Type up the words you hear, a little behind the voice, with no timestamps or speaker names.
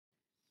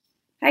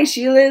Hey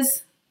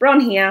Sheilas, Bron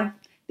here.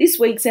 This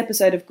week's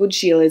episode of Good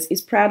Sheilas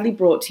is proudly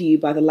brought to you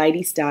by the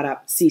lady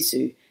startup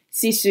Sisu.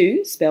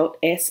 Sisu, spelt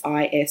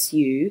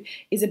S-I-S-U,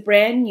 is a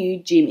brand new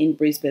gym in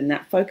Brisbane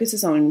that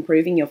focuses on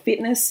improving your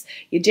fitness,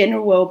 your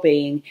general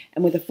well-being,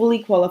 and with a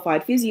fully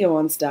qualified physio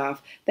on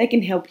staff, they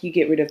can help you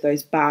get rid of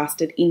those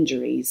bastard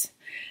injuries.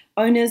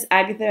 Owners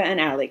Agatha and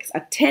Alex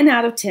are 10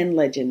 out of 10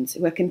 legends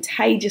who are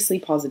contagiously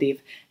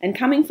positive, and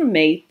coming from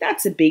me,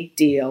 that's a big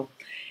deal.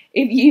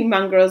 If you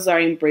mongrels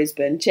are in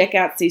Brisbane, check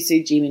out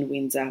Sisu Gym in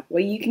Windsor,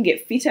 where you can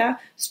get fitter,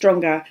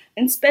 stronger,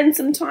 and spend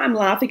some time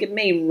laughing at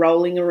me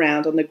rolling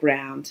around on the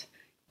ground.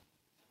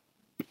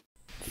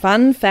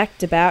 Fun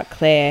fact about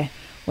Claire.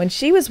 When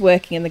she was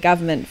working in the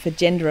government for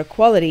gender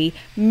equality,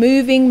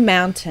 moving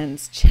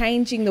mountains,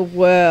 changing the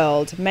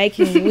world,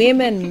 making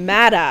women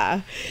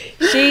matter,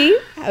 she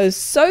was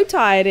so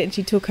tired and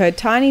she took her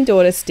tiny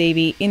daughter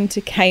Stevie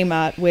into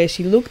Kmart, where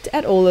she looked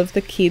at all of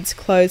the kids'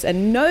 clothes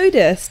and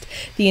noticed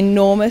the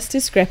enormous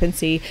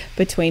discrepancy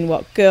between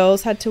what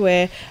girls had to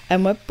wear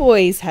and what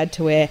boys had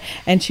to wear.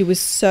 And she was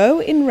so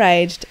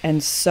enraged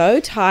and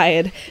so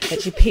tired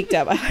that she picked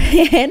up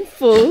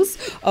handfuls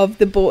of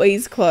the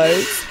boys'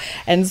 clothes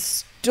and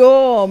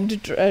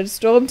stormed to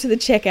the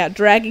checkout,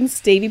 dragging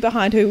Stevie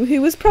behind her,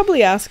 who was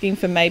probably asking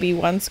for maybe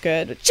one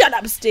skirt. Shut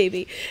up,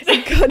 Stevie!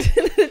 And got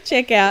to the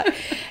checkout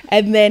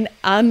and then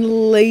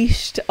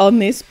unleashed on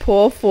this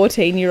poor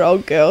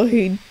 14-year-old girl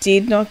who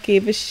did not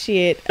give a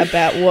shit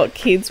about what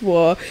kids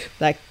wore.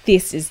 Like,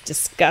 this is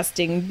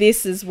disgusting.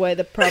 This is where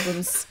the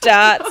problem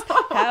starts.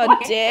 How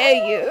dare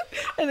you?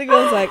 And the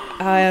girl's like,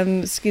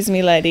 excuse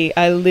me, lady,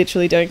 I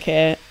literally don't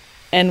care.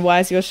 And why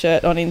is your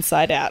shirt on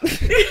inside out?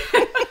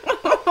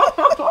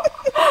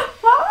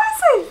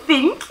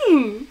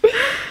 Thinking?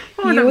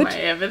 What am I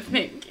ever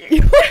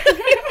thinking?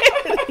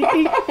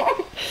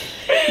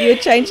 You're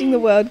changing the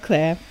world,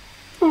 Claire.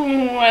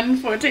 One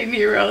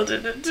 14-year-old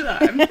at a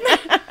time.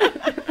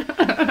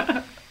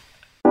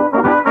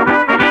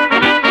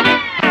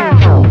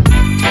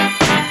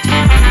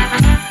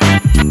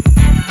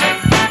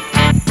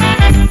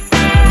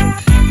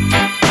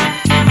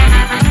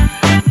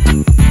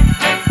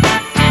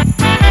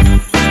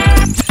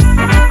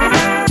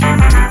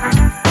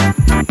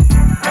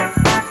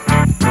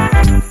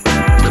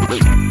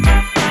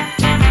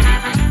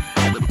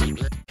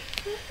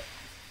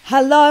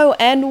 Hello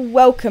and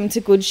welcome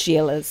to Good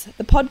Sheilas,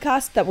 the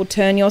podcast that will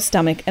turn your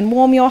stomach and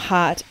warm your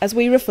heart as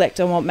we reflect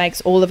on what makes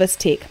all of us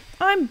tick.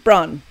 I'm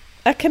Bron,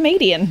 a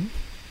comedian.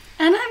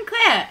 And I'm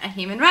Claire, a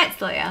human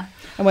rights lawyer.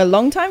 And we're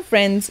long-time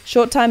friends,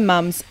 short-time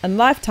mums, and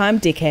lifetime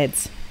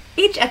dickheads.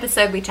 Each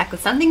episode we tackle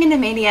something in the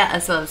media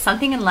as well as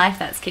something in life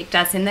that's kicked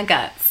us in the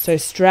guts. So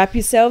strap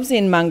yourselves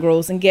in,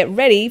 mongrels, and get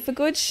ready for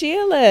Good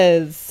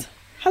Sheilas.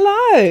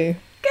 Hello.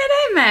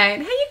 G'day,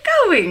 mate. How you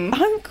going?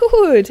 I'm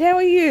good. How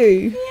are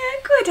you? Yeah,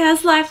 good.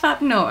 How's life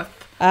up north?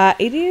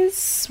 It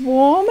is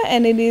warm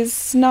and it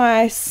is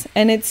nice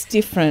and it's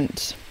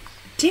different.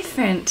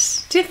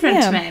 Different,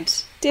 Yeah,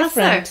 mate.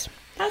 Different.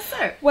 How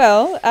so?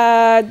 Well,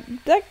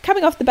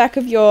 coming off the back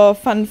of your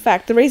fun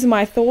fact, the reason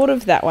why I thought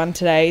of that one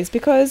today is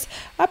because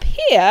up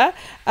here,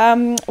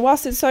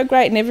 whilst it's so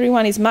great and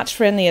everyone is much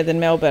friendlier than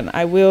Melbourne,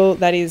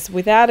 that is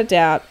without a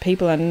doubt,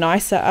 people are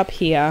nicer up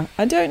here.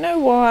 I don't know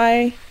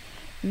why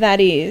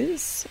that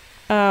is,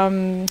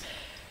 but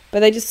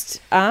they just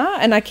are,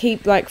 and I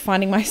keep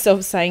finding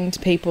myself saying to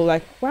people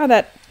wow,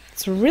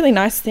 that's a really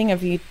nice thing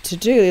of you to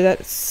do,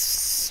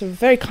 that's a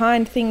very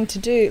kind thing to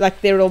do.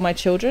 They're all my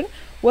children.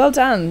 Well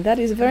done, that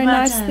is a very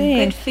nice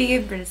thing. Good for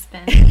you,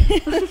 Brisbane.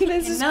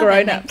 This is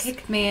grown-ups. They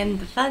kicked me in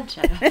the fudge.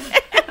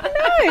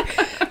 No,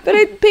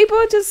 but people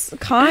are just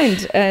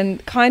kind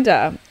and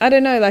kinder. I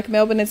don't know,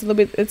 Melbourne is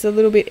it's a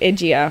little bit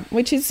edgier,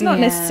 which is not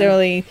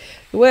necessarily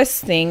the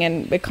worst thing,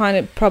 and it kind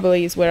of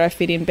probably is where I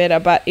fit in better,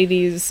 but it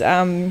is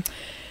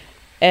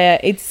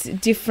it's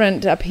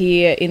different up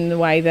here in the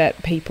way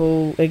that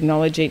people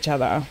acknowledge each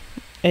other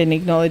and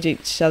acknowledge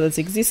each other's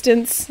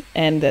existence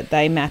and that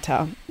they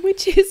matter,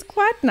 which is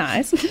quite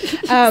nice.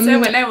 So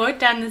when I walk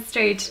down the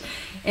street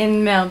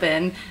in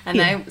Melbourne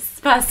and I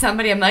pass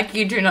somebody, I'm like,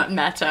 you do not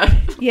matter.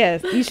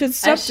 Yes, you should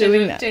stop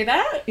doing that. Do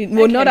that?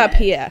 Well, okay, not up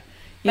here.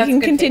 You That's can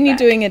good continue feedback.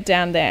 doing it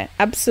down there.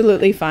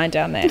 Absolutely fine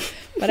down there.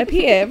 But up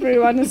here,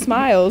 everyone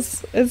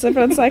smiles. As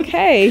everyone's like,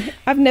 hey,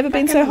 I've never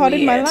been so hot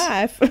in my weird.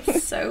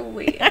 life. So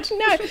weird. I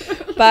know.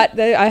 But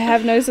I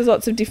have noticed there's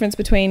lots of difference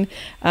between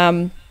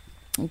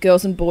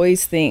girls and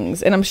boys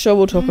things. And I'm sure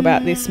we'll talk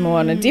about this more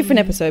on a different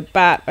episode.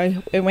 But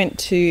I went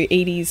to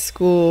Edie's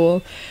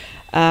school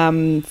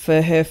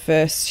for her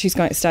first,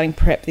 starting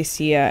prep this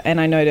year.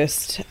 And I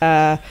noticed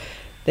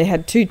they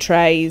had two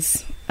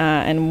trays.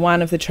 And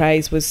one of the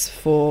trays was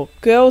for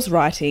girls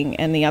writing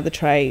and the other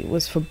tray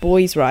was for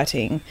boys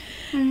writing.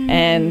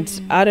 And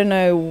I don't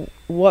know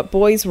what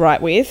boys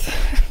write with.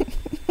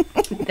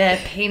 Their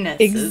penises.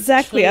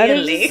 Exactly. I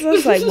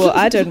was like, well,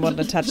 I don't want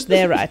to touch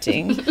their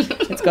writing.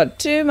 It's got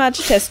too much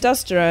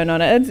testosterone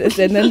on it.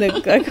 And then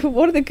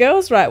what do the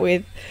girls write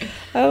with?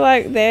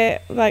 Their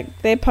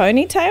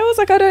ponytails.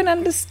 I don't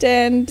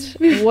understand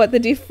what the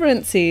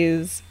difference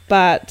is,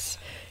 but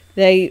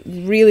They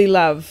really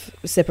love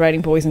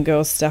separating boys and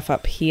girls stuff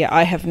up here,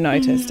 I have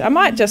noticed. I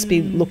might just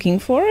be looking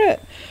for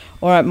it,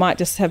 or it might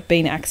just have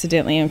been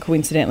accidentally and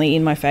coincidentally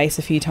in my face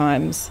a few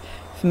times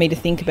for me to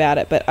think about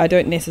it, but I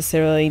don't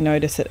necessarily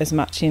notice it as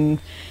much in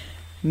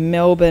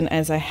Melbourne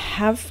as I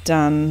have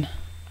done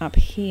up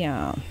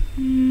here.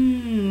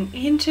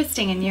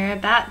 Interesting. And you're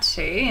about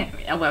to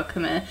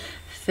welcome a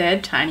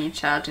third tiny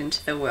child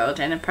into the world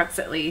in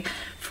approximately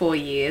 4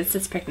 years.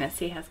 This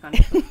pregnancy has gone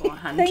for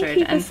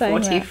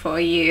 444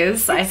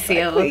 years, I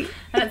feel. And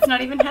it's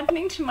not even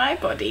happening to my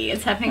body.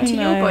 It's happening to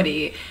your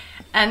body.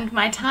 And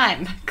my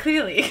time,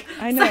 clearly.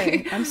 I know.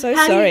 I'm so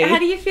sorry. sorry. How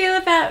do you feel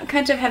about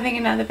kind of having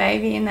another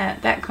baby in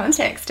that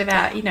context,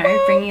 about,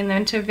 bringing them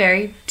into a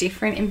very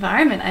different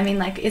environment? I mean,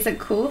 like, is it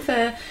cool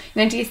for,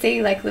 do you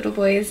see, like, little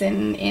boys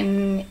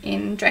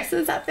in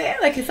dresses up there?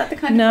 Like, is that the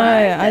kind of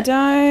vibe? No, I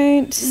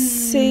don't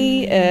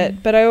see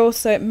it,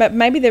 but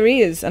maybe there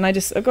is. And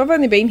I've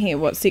only been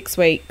here, 6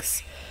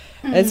 weeks.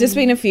 There's just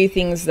been a few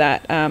things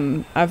that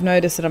I've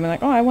noticed that I'm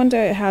like, I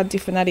wonder how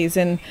different that is.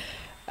 And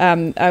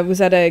I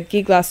was at a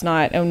gig last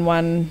night, and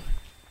one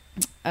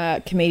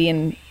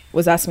comedian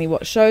was asking me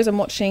what shows I'm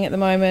watching at the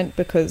moment,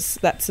 because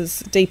that's as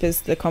deep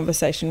as the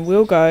conversation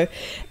will go.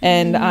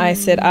 And I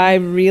said, I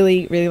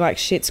really, really like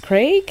Schitt's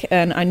Creek,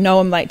 and I know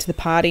I'm late to the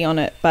party on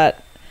it,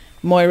 but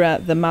Moira,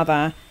 the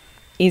mother,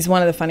 is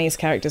one of the funniest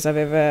characters I've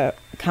ever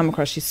come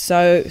across. She's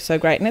so, so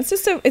great. And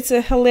it's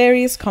a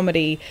hilarious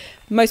comedy.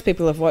 Most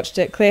people have watched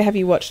it. Claire, have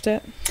you watched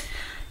it?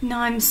 No,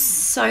 I'm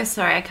so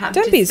sorry. I can't.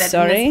 Don't be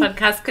sorry. This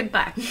podcast.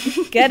 Goodbye.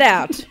 Get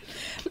out.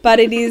 But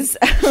it is.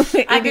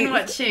 I've been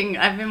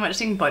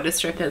watching Bodice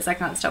Strippers. I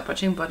can't stop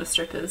watching Bodice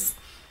Strippers.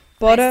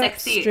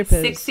 Bodice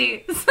Strippers.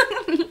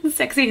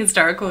 Sexy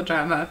historical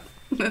drama.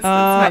 That's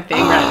my thing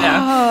right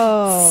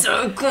now.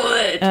 So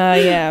good.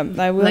 Yeah,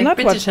 I will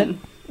not watch it. Bridgerton.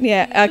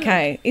 Yeah.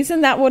 Okay.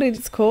 Isn't that what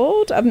it's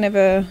called?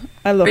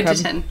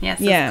 Bridgerton. Yes.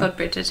 Yeah. It's called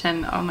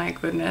Bridgerton. Oh my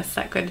goodness,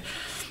 that could.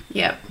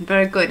 Yeah,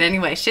 very good.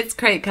 Anyway, Schitt's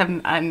Creek. I'm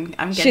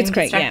getting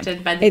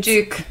distracted by the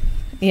Duke.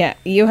 Yeah,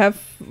 you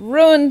have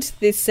ruined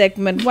this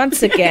segment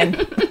once again.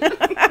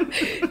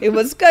 It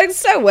was going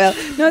so well.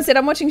 No, I said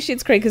I'm watching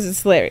Schitt's Creek because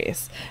it's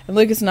hilarious, and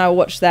Lucas and I will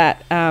watch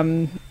that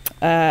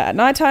at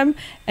night time,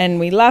 and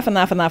we laugh and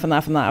laugh and laugh and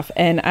laugh and laugh.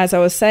 And as I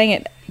was saying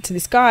it to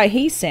this guy,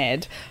 he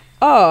said,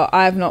 "Oh,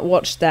 I've not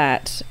watched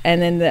that."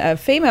 And then the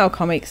female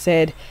comic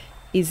said,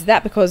 "Is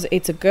that because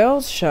it's a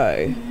girls'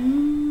 show?"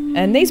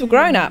 And these were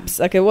grown-ups.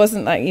 Like, it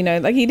wasn't like,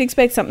 like you'd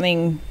expect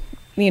something,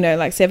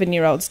 like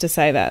 7-year-olds to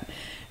say that.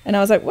 And I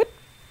was like, what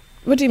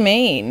do you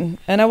mean?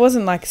 And I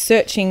wasn't, like,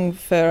 searching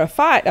for a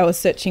fight. I was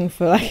searching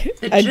for, like...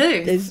 The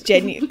truth.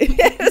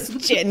 I was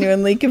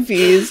genuinely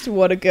confused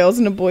what a girls'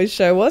 and a boys'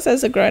 show was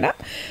as a grown-up.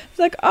 I was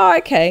like, oh,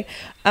 okay.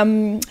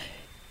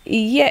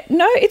 Yeah,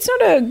 no, it's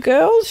not a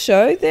girls'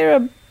 show. There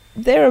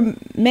are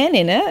men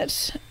in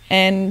it.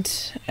 And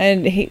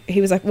he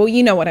was like, well,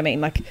 you know what I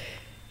mean, like...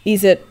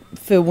 Is it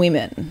for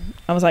women?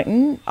 I was like,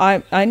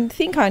 I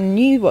think I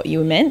knew what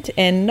you meant,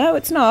 and no,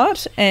 it's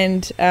not.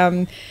 And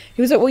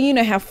he was like, well, you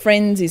know how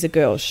Friends is a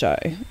girls' show.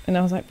 And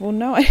I was like, well,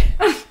 no,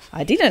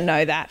 I didn't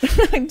know that.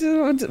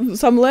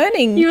 So I'm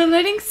learning. You were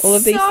learning all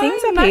of these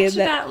things up here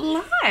about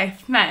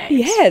life, mate.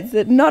 Yeah,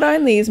 that not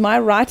only is my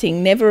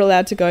writing never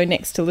allowed to go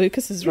next to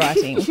Lucas's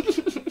writing,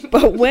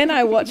 but when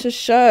I watch a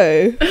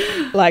show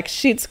like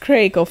Schitt's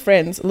Creek or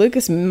Friends,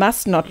 Lucas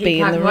must not be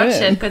in the room. He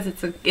can't watch it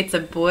because it's a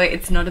boy.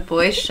 It's not a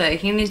boys' show.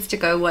 He needs to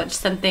go watch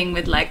something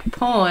with like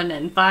porn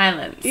and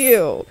violence.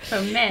 Ew.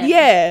 For men.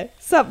 Yeah,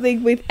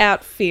 something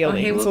without feelings,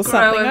 or he will or grow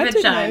something. a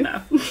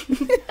vagina.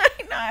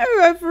 I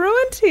know. I've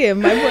ruined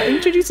him. I'm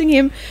introducing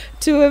him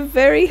to a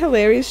very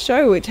hilarious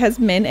show which has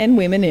men and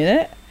women in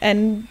it,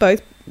 and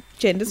both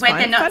genders. Wait,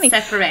 find they're not funny.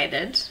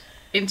 separated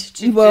into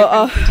two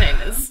different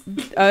containers.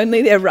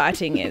 Only their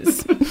writing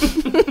is. So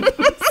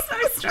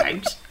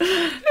strange.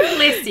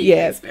 Bless you.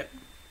 Yeah.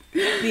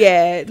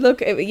 Yeah,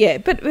 look, yeah,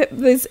 but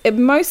there's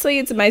mostly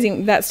it's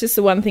amazing. That's just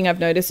the one thing I've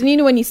noticed.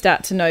 And when you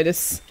start to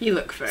notice you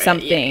look for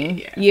something,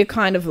 yeah. You're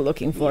kind of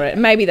looking for it.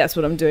 Maybe that's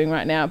what I'm doing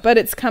right now. But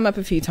it's come up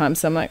a few times,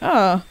 so I'm like,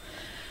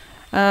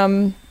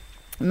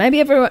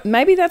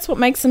 maybe that's what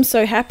makes them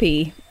so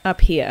happy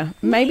up here.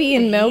 Maybe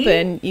in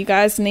Melbourne, you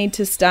guys need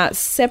to start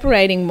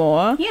separating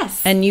more.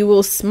 Yes. And you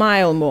will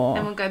smile more.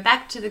 And we'll go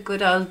back to the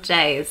good old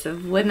days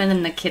of women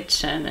in the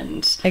kitchen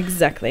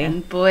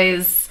and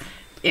boys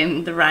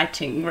in the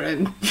writing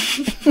room.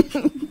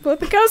 Well,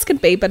 the girls could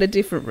be, but a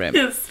different room.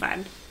 It's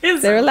fine.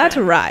 They're allowed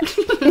to write.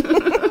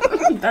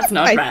 That's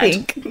not right. I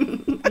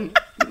think.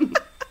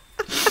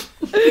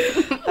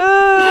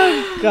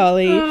 Oh,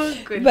 golly. Oh,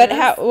 but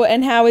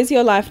how is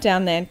your life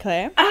down there,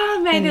 Claire?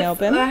 Oh, man, in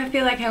Melbourne? I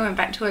feel like I went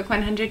back to work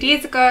 100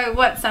 years ago.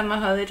 What summer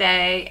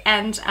holiday?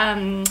 And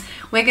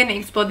we're going to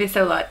explore this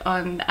a lot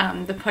on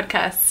the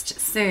podcast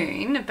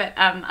soon. But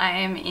I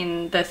am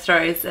in the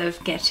throes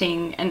of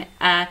getting an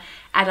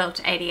adult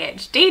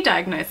ADHD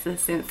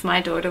diagnosis since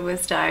my daughter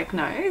was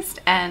diagnosed.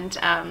 And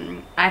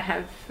I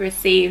have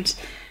received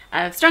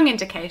a strong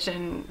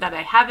indication that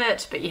I have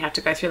it, but you have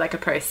to go through like a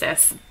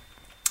process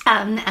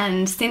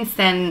And since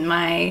then,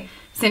 my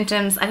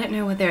symptoms, I don't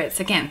know whether it's,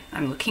 again,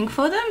 I'm looking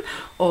for them,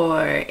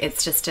 or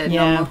it's just a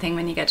normal thing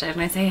when you get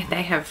diagnosed. They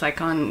have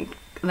like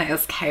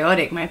it's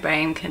chaotic. My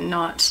brain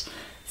cannot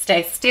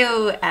stay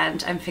still,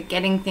 and I'm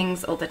forgetting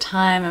things all the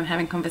time. I'm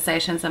having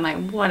conversations. I'm like,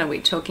 what are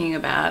we talking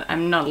about?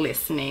 I'm not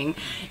listening.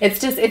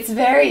 It's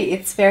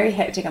very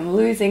hectic. I'm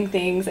losing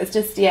things. It's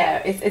just,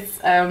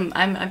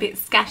 I'm a bit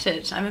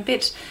scattered. I'm a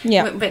bit,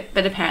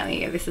 but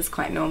apparently this is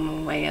quite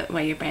normal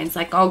where your brain's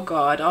like, oh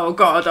God.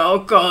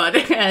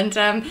 And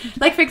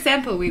like, for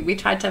example, we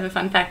tried to have a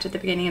fun fact at the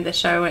beginning of the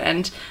show,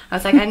 and I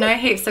was like, I know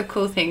heaps of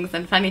cool things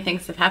and funny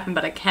things have happened,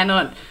 but I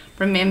cannot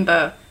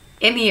remember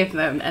any of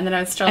them. And then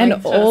I was struggling.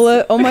 And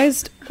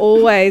almost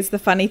always the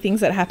funny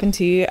things that happen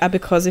to you are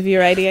because of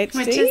your ADHD.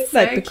 Which is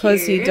so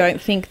because cute. You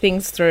don't think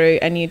things through,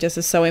 and you just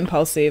are so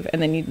impulsive,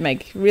 and then you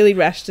make really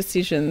rash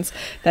decisions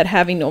that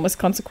have enormous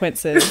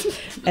consequences.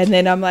 And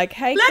then I'm like,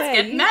 hey, let's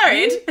Claire, get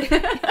married.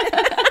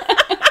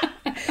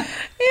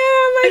 Yeah,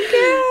 oh my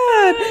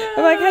God.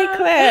 I'm like, hey,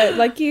 Claire,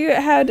 like, you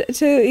had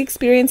to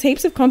experience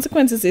heaps of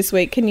consequences this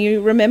week. Can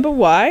you remember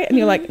why? And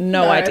you're like,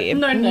 no idea.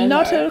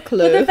 Not a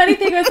clue. But the funny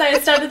thing was, I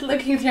started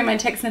looking through my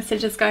text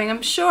messages going,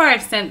 I'm sure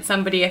I've sent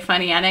somebody a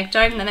funny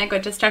anecdote, and then I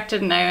got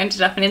distracted and I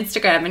ended up on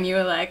Instagram, and you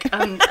were like,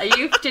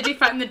 did you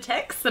find the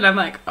text? And I'm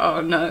like,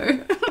 oh no.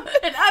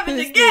 It happened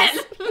again.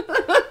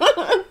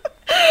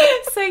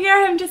 So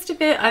yeah, I'm just a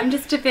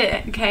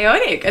bit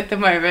chaotic at the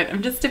moment.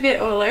 I'm just a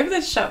bit all over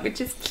the shop, which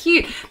is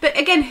cute. But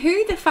again,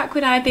 who the fuck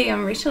would I be on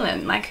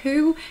Ritalin? Like,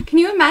 who can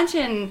you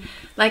imagine?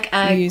 Like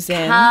a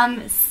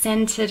calm,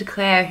 centered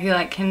Claire who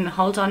like can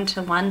hold on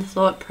to one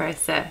thought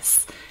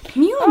process.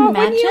 Can you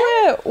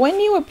imagine? When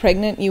you were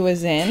pregnant, you were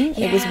zen.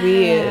 It was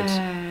weird.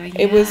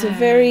 It was a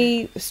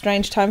very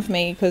strange time for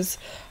me, because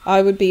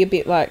I would be a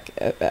bit like,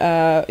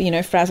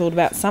 frazzled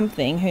about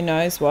something, who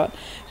knows what,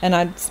 and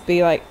I'd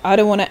be like, I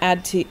don't want to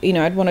add to,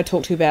 I'd want to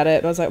talk to you about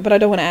it. I was like, but I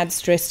don't want to add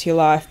stress to your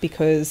life,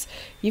 because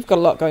you've got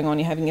a lot going on.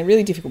 You're having a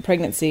really difficult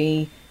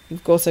pregnancy.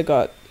 You've also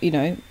got,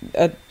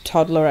 a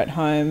toddler at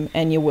home,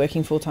 and you're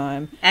working full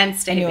time. And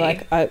Stevie. And you're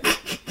like,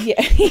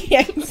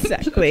 yeah,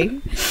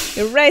 exactly.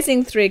 You're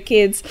raising 3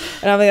 kids,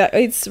 and I'm like,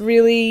 it's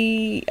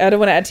really, I don't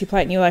want to add to your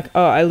plate. And you're like,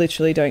 oh, I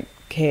literally don't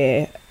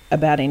care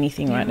about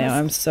anything right now.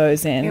 I'm so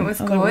zen. It was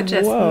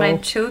gorgeous. My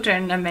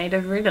children are made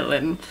of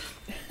Ritalin.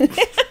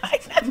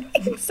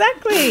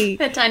 Exactly.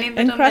 They're tiny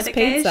little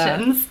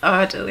medications. Pizza.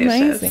 Oh,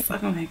 delicious. Amazing.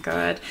 Oh my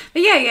God.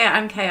 But yeah,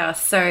 I'm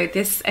chaos. So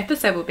this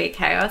episode will be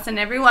chaos, and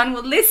everyone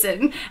will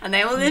listen and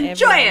they will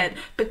enjoy it,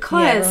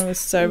 because was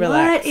so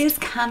relaxed. What is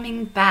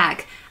coming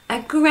back?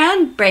 A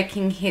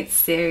groundbreaking hit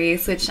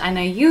series, which I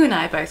know you and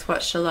I both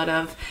watched a lot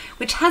of,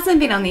 which hasn't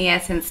been on the air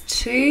since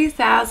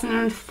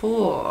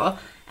 2004.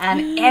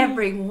 And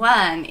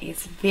everyone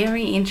is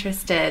very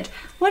interested.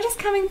 What is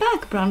coming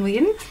back,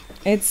 Bronwyn?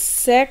 It's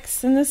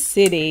Sex and the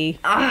City.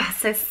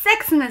 So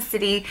Sex and the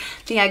City,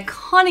 the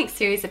iconic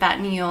series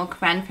about New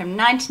York, ran from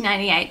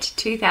 1998 to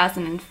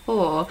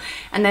 2004.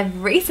 And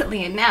they've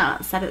recently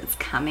announced that it's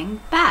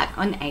coming back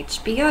on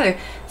HBO.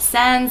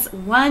 Sans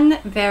one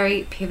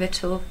very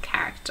pivotal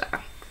character.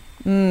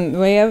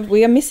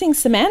 We are missing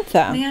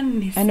Samantha. We are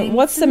missing And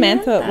what's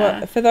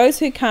Samantha? For those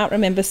who can't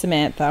remember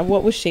Samantha,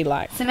 what was she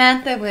like?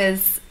 Samantha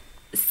was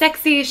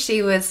sexy.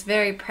 She was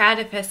very proud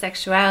of her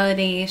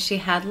sexuality. She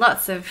had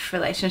lots of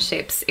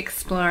relationships,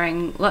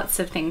 exploring lots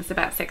of things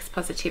about sex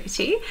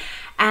positivity.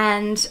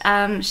 And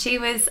she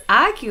was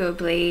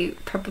arguably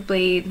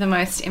probably the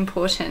most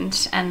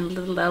important and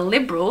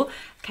liberal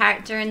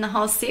character in the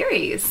whole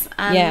series.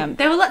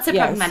 There were lots of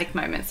problematic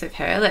moments with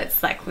her.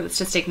 Let's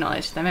just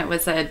acknowledge them. It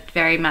was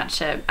very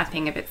much a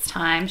thing of its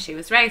time. She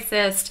was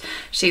racist.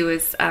 She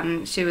was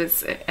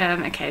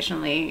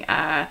occasionally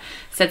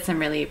said some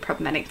really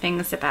problematic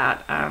things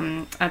about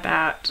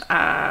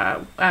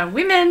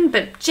women,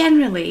 but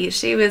generally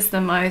she was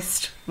the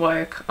most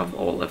woke of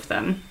all of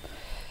them.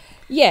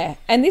 Yeah,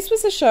 and this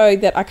was a show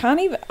that I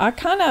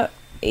can't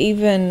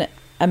even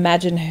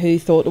imagine who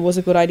thought it was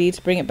a good idea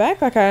to bring it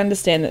back. Like, I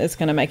understand that it's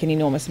going to make an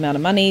enormous amount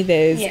of money.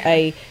 There's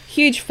a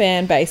huge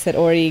fan base that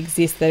already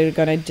exists that are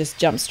going to just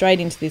jump straight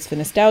into this for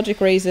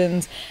nostalgic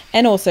reasons,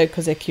 and also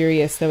because they're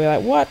curious. They were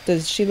like, what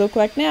does she look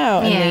like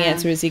now? And the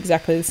answer is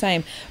exactly the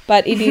same.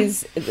 But it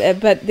is,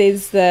 but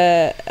there's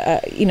the,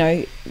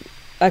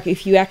 like,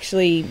 if you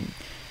actually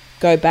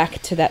go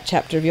back to that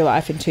chapter of your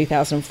life in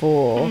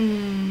 2004,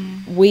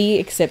 we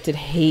accepted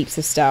heaps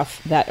of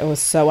stuff that was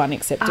so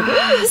unacceptable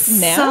now.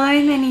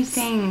 So many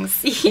things.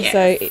 Yes.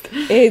 So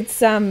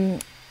it's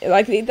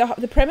like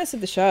the premise of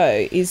the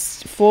show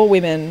is 4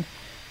 women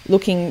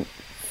looking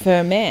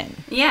for men.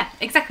 Yeah,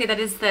 exactly.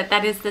 That is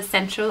the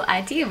central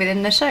idea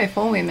within the show.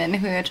 4 women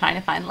who are trying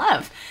to find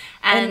love.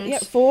 And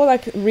 4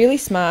 like really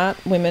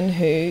smart women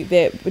who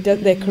their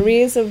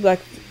careers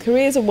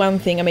are one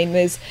thing. I mean,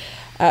 there's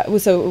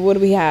so what do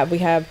we have? We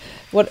have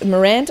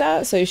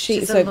Miranda. So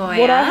she's a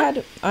lawyer. What I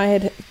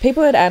had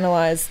people had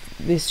analysed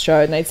this show,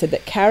 and they'd said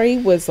that Carrie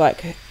was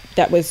like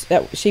that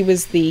she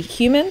was the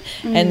human,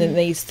 and then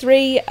these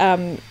 3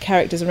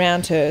 characters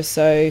around her.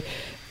 So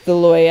the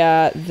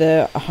lawyer,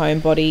 the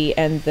homebody,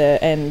 and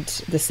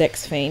the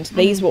sex fiend.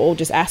 These were all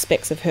just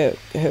aspects of her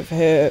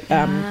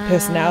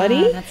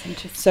personality. That's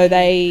interesting. So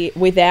they,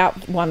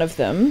 without one of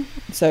them,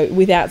 so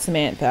without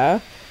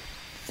Samantha,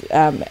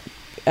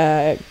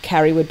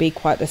 Carrie would be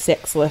quite a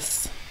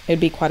sexless. It would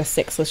be quite a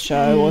sexless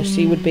show, or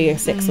she would be a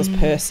sexless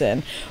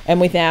person. And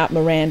without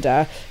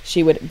Miranda,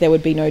 there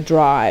would be no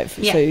drive.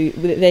 Yeah. So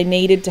they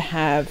needed to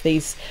have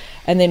these.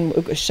 And then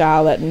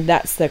Charlotte, and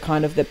that's the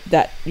kind of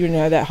that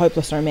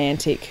hopeless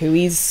romantic who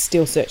is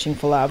still searching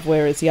for love,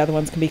 whereas the other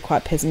ones can be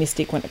quite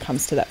pessimistic when it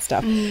comes to that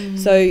stuff.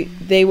 So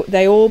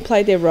they all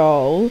played their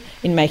role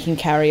in making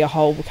Carrie a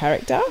whole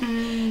character.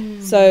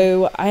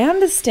 So I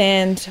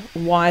understand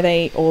why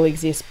they all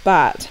exist,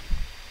 but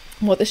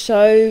what the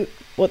show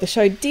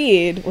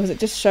did was it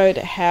just showed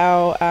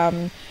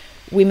how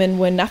women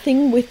were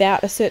nothing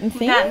without a certain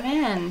thing. Without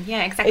men,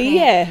 yeah, exactly.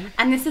 Yeah.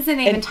 And this isn't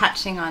even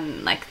touching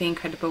on, like, the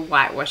incredible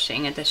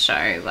whitewashing of the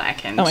show,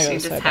 like, and Oh my God,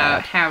 just so how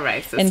bad.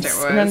 racist And it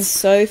was. runs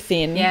so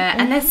thin. Yeah,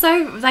 and they're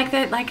so,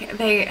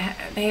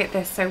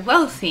 they're so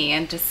wealthy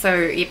and just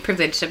so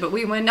privileged, but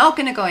we were not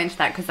going to go into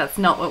that because that's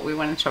not what we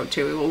want to talk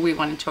to. We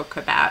want to talk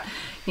about,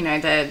 you know,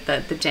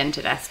 the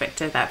gendered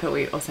aspect of that, but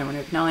we also want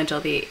to acknowledge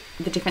all the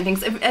different things.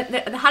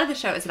 The heart of the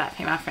show is about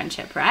female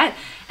friendship, right?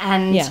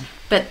 And Yeah.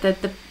 but the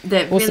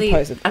Well, really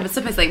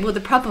supposedly. well, the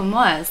problem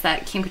was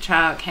that Kim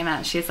Cattrall came out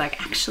and she was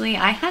like, actually,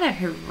 I had a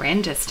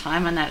horrendous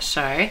time on that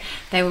show.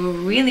 They were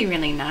really,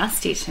 really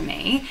nasty to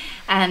me,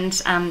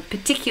 and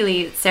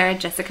particularly Sarah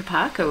Jessica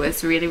Parker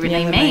was really,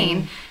 really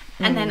mean.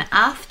 And then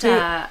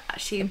after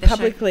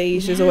publicly,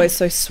 she was always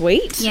so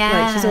sweet. Yeah.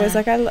 Like, she's always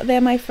like,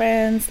 they're my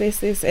friends,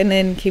 this. And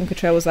then Kim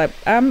Cattrall was like,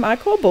 I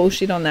call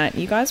bullshit on that.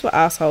 You guys were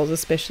assholes,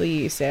 especially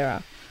you,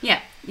 Sarah.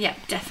 Yeah,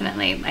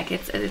 definitely. Like,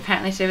 it's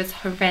apparently she was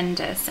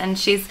horrendous, and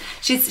she's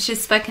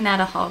spoken out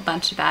a whole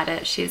bunch about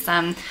it. She's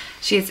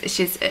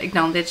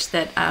acknowledged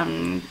that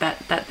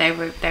that they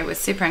were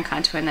super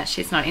unkind to her, and that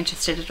she's not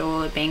interested at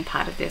all in being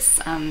part of this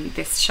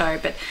show.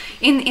 But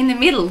in the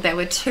middle, there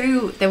were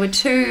two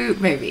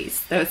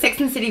movies. There was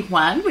Sex and the City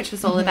 1, which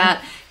was all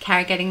about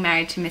Carrie getting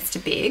married to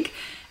Mr. Big.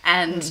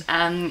 And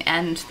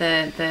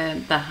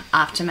the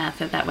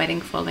aftermath of that wedding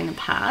falling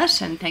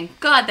apart, and thank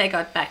God they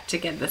got back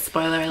together.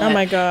 Spoiler alert! Oh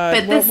my God!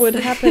 But what would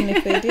happen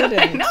if they didn't?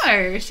 I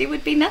know, she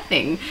would be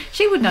nothing.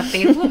 She would not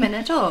be a woman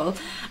at all.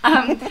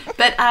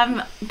 But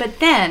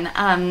then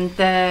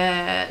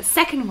the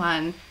second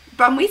one,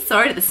 Bron, we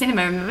saw it at the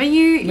cinema. Remember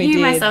you,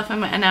 myself,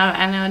 and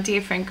our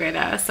dear friend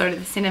Greta saw it at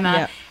the cinema.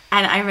 Yep.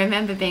 And I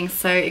remember being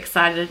so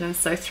excited and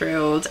so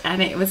thrilled,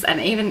 and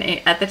even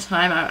at the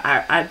time,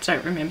 I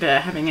don't remember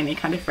having any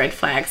kind of red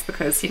flags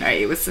because, you know,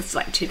 it was just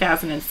like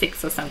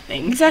 2006 or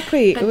something.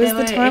 Exactly. But it was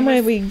the time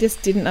where we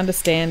just didn't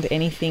understand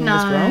anything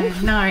was wrong.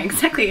 No,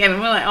 exactly. And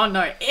we're like, oh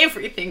no,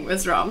 everything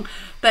was wrong.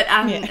 But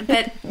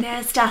but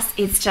it's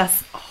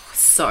just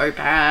so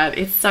bad.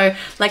 It's so,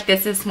 like,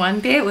 there's this one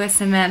bit where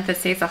Samantha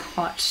sees a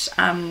hot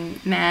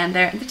man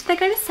there. Did they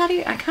go to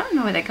Saudi? I can't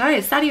remember where they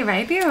go. Saudi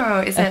Arabia,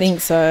 or is it? I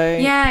think so.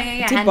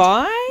 Yeah.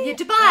 Dubai?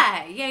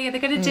 Dubai. Yeah, they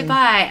go to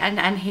Dubai,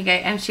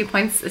 and she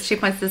points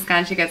to this guy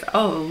and she goes,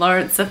 "Oh,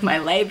 Lawrence of my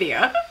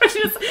labia." Which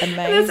is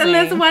amazing. And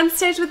there's one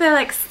stage where they're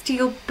like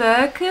steel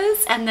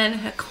burkas, and then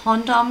her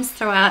condoms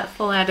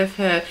fall out of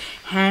her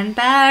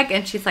handbag,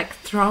 and she's like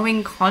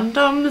throwing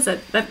condoms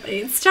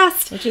it's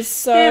just, which is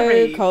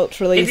so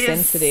culturally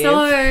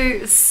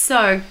sensitive.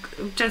 So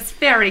just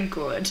very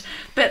good.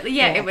 But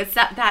it was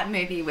that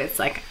movie was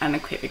like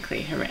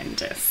unequivocally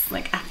horrendous,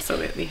 like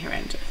absolutely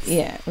horrendous.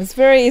 Yeah, it was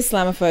very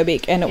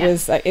Islamophobic, and it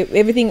was like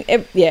everything.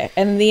 And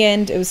in the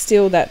end, it was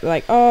still that,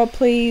 like, oh,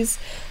 please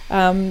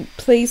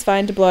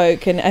find a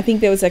bloke. And I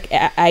think there was like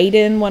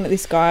Aiden, one of her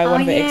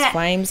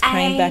ex-flames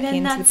came back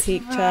into the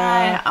picture.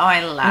 Right. Oh,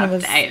 I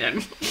loved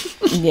Aiden.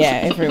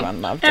 Yeah,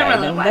 everyone loved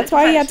Aiden. That's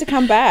why he had to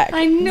come back.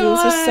 I know. It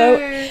was just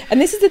and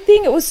this is the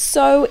thing, it was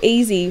so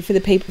easy for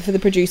the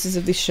producers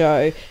of this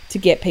show to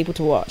get people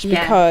to watch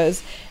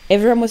because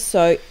everyone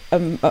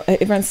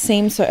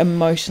seemed so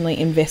emotionally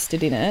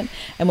invested in it.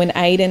 And when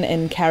Aiden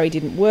and Carrie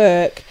didn't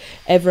work,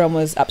 everyone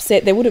was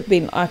upset. There would have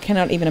been, I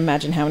cannot even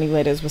imagine how many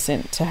letters were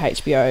sent to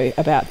HBO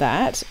about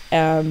that.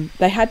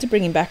 They had to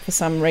bring him back for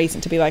some reason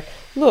to be like,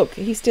 look,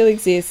 he still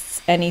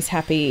exists and he's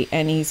happy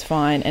and he's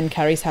fine and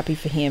Carrie's happy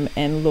for him,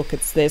 and look,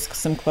 there's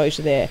some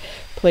closure there.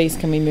 Please,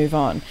 can we move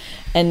on?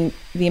 And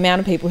the amount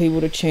of people who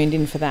would have tuned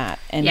in for that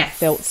and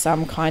felt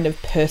some kind of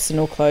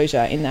personal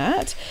closure in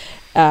that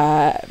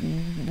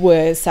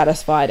were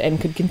satisfied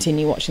and could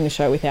continue watching the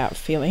show without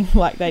feeling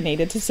like they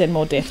needed to send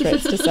more death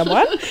threats to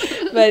someone.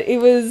 But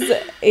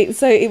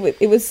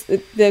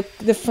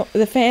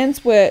the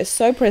fans were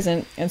so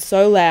present and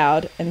so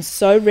loud and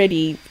so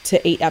ready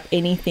to eat up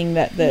anything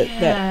that the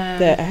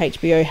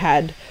HBO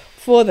had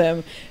for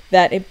them,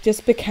 that it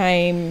just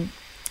became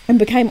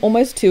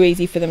almost too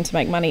easy for them to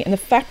make money. And the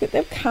fact that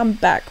they've come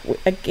back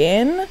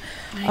again,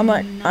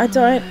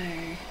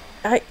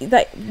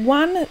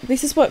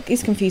 this is what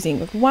is confusing.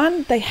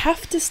 One, they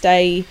have to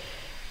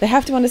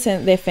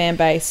understand that their fan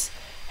base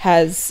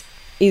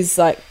is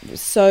like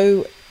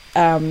so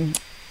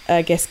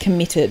I guess,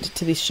 committed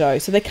to this show.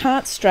 So they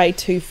can't stray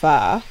too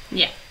far.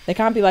 Yeah. They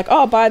can't be like,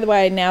 oh, by the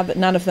way, now that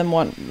none of them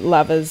want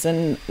lovers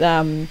and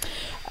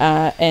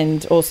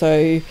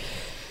also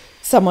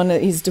someone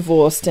is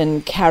divorced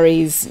and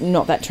Carrie's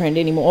not that trend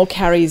anymore, or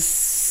Carrie's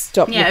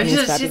stopped looking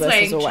as fabulous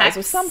as always,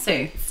 or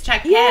something.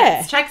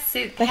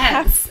 Tracksuit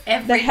pants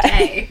every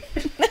day.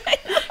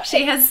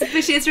 She has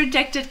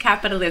rejected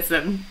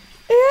capitalism.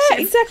 Yeah,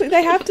 exactly.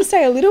 They have to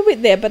stay a little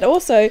bit there, but they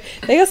also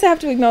have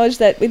to acknowledge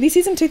that this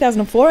isn't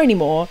 2004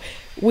 anymore.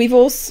 We've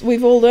all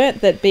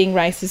learnt that being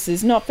racist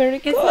is not very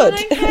good. It's not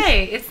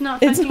okay.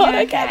 It's not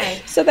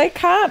okay. So they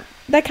can't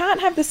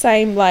have the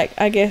same, like,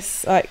 I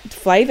guess, like,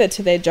 flavour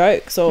to their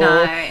jokes or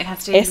it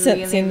has to be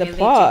essence really, in the really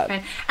plot.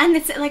 Different. And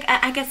it's like,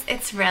 I guess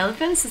its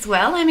relevance as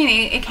well. I mean,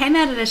 it came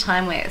out at a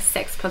time where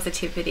sex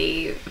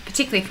positivity,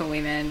 particularly for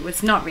women,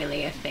 was not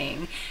really a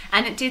thing.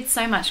 And it did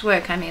so much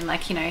work. I mean,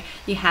 like,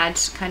 you had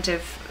kind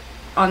of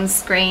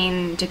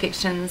on-screen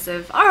depictions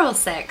of oral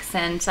sex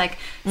and like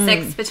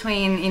sex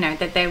between,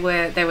 that there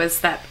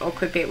was that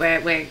awkward bit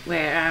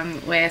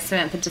where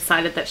Samantha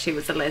decided that she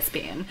was a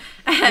lesbian,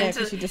 and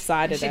she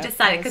decided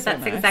because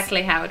that's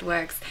exactly how it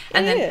works.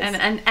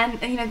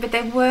 And but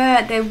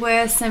there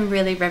were some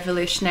really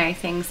revolutionary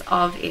things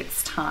of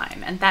its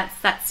time, and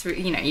that's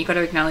you got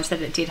to acknowledge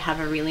that it did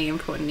have a really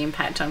important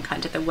impact on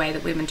kind of the way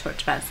that women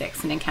talked about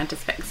sex and encountered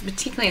sex,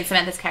 particularly in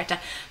Samantha's character,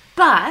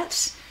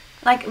 but.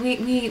 Like,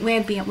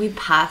 we're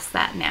past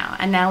that now,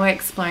 and now we're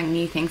exploring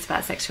new things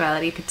about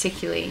sexuality,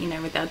 particularly,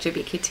 with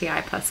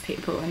LGBTQI plus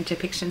people and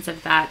depictions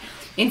of that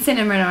in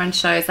cinema and on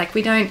shows. Like,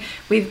 I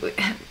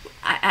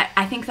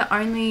think the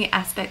only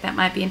aspect that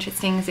might be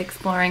interesting is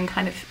exploring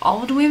kind of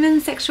old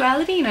women's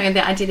sexuality,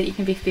 the idea that you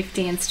can be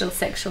 50 and still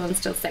sexual and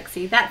still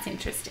sexy. That's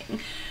interesting.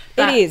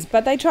 It is,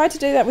 but they tried to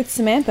do that with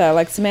Samantha.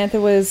 Like, Samantha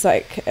was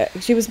like,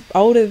 she was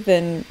older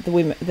than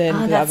the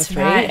other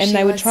three, and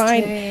they were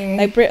trying.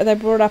 They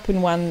brought up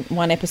in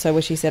one episode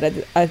where she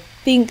said, "I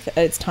think that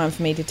it's time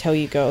for me to tell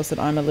you girls that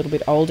I'm a little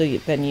bit older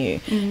than you,"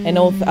 and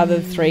all the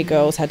other three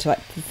girls had to like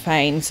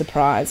feign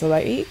surprise. They're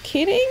like, "Are you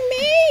kidding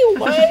me?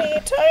 What are you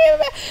talking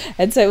about?"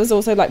 And so it was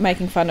also like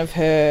making fun of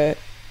her.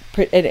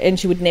 And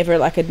she would never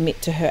like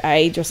admit to her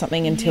age or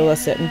something until a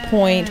certain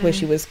point where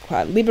she was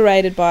quite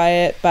liberated by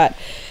it, but.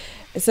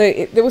 So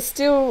it was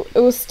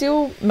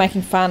still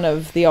making fun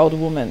of the older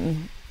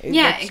woman.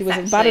 Yeah, she was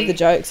the butt of the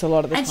jokes a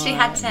lot of the time. And she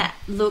had to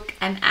look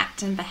and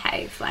act and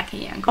behave like a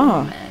younger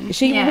woman.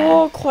 She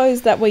wore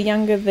clothes that were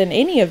younger than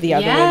any of the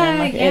other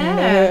women.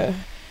 And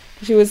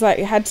she was like,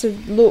 had to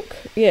look,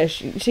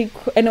 she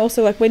and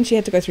also like when she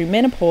had to go through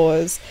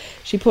menopause,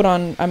 she put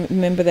on, I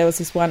remember there was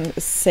this one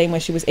scene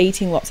where she was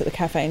eating lots at the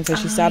cafe, and so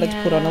she started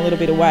to put on a little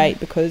bit of weight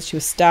because she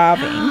was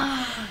starving.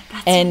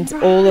 And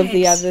all of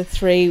the other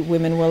three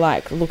women were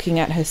like looking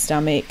at her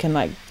stomach and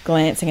like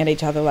glancing at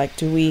each other like,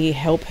 do we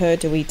help her?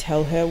 Do we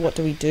tell her? What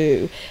do we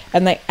do?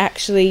 And they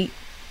actually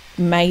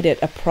made it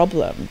a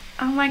problem.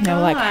 Oh my God. They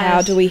were like,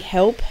 how do we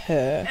help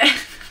her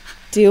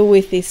deal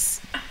with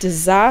this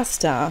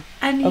disaster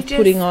of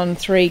putting on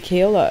 3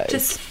 kilos?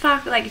 Just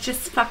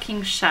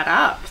fucking shut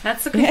up.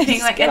 That's the good thing.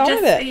 Like,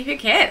 who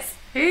cares?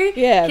 Who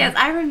cares?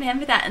 I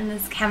remember that, and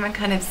this camera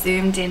kind of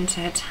zoomed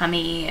into her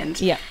tummy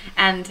and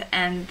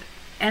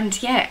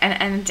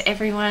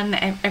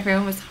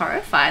everyone was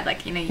horrified.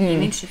 Like, you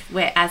need to,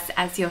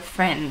 as your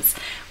friends,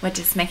 we're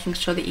just making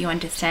sure that you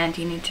understand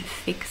you need to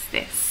fix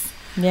this.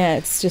 Yeah,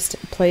 it's just,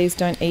 please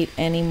don't eat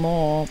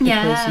anymore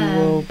because you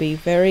will be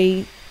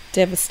very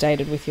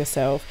devastated with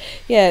yourself.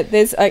 Yeah,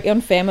 there's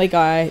on Family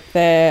Guy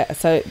there.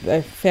 So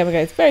the Family Guy,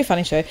 it's a very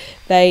funny show.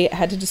 They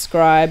tried to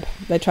describe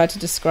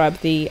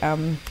the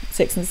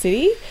Sex and the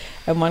City,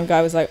 and one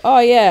guy was like, "Oh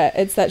yeah,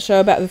 it's that show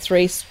about the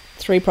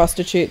three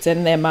prostitutes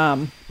and their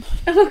mum."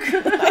 Oh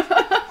God.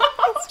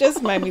 It's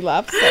just made me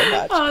laugh so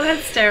much. Oh,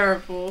 that's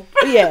terrible.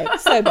 Yeah,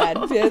 so bad.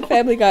 Yeah,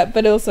 Family Guy,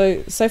 but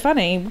also so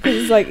funny because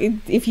it's like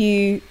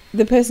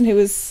the person who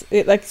was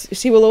like,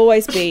 she will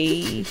always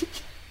be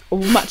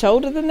much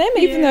older than them,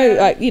 even though,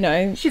 like,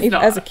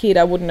 as a kid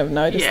I wouldn't have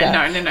noticed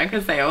that. No,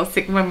 because they all,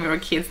 when we were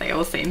kids, they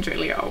all seemed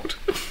really old.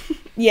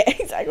 Yeah,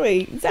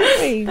 exactly.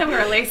 They were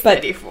at least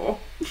 34.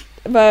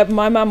 But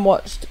my mum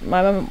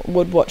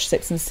would watch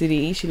Sex and the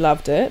City. She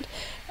loved it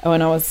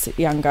when I was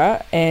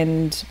younger,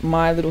 and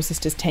my little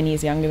sister's 10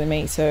 years younger than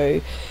me, so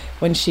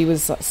when she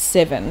was like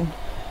 7,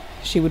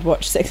 she would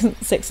watch Sex and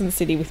the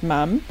City with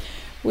Mum,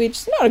 which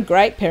is not a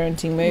great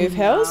parenting move,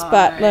 Hells,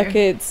 but like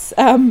it's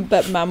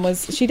but Mum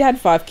she'd had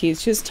 5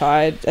 kids. She was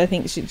tired. I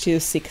think she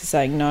was sick of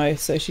saying no,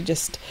 so she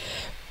just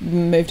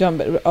moved on.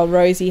 But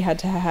Rosie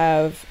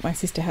my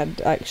sister had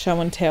like show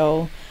and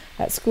tell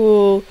at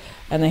school,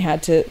 and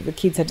the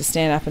kids had to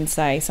stand up and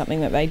say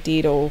something that they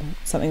did or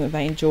something that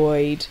they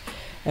enjoyed.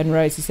 And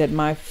Rosie said,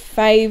 my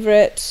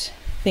favourite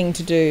thing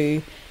to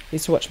do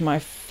is to watch my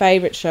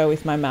favourite show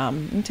with my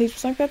mum. And the teacher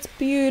was like, that's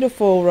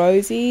beautiful,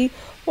 Rosie.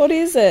 What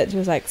is it? She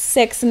was like,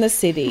 Sex and the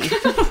City.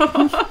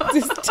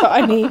 This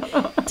tiny,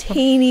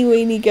 teeny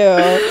weeny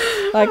girl.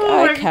 Like,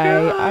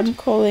 okay, I'm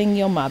calling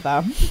your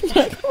mother.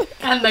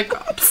 And the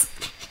cops.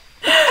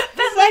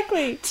 That's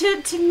exactly.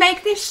 To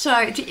make this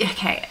show,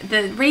 okay,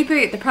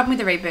 the problem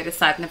with the reboot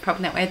aside, and the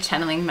problem that we're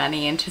channeling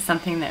money into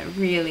something that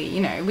really,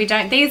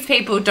 these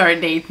people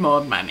don't need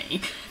more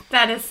money.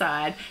 That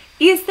aside,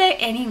 is there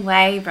any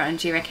way, Bron,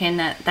 do you reckon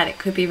that it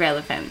could be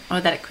relevant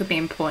or that it could be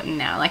important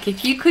now? Like,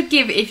 if you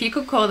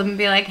could call them and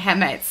be like, hey,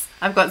 mates,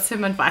 I've got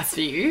some advice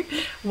for you,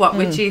 what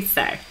would you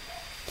say?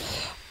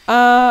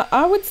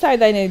 I would say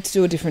they need to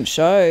do a different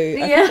show.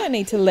 I think they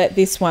need to let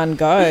this one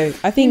go.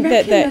 I think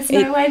there's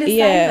no way to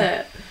save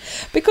it.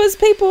 Because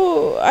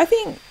people, I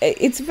think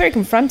it's very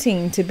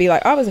confronting to be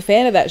like, I was a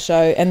fan of that show,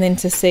 and then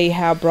to see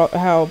how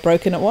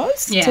broken it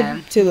was.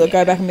 To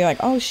go back and be like,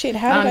 oh shit,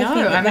 how did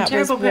I think that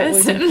was what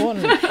was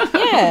important?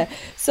 Yeah.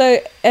 So,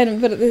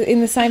 but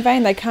in the same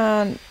vein, they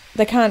can't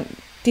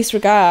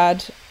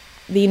disregard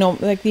the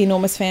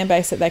enormous fan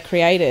base that they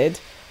created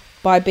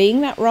by being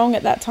that wrong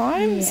at that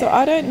time. Yeah. So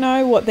I don't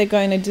know what they're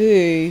going to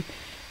do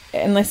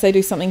unless they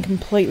do something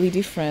completely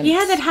different.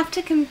 Yeah, they'd have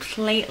to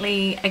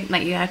completely,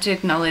 like, you have to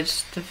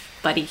acknowledge the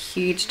bloody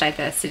huge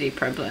diversity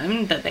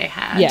problem that they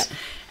had. Yeah.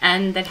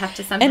 And they'd have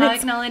to somehow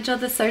acknowledge all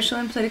the social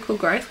and political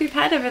growth we've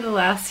had over the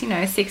last,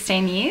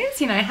 16 years.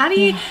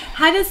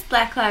 How does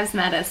Black Lives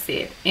Matter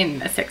sit in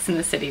a Sex and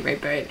the City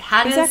reboot?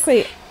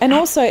 Exactly. And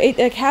also,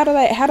 how do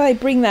they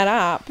bring that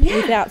up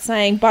without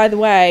saying, by the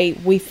way,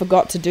 we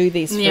forgot to do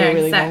this for a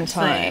really long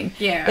time?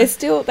 Yeah.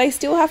 They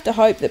still have to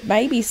hope that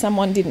maybe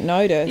someone didn't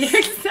notice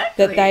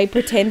that they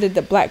pretended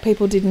that black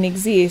people didn't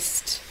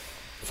exist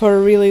for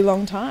a really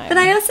long time. But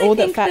I also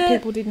think that fat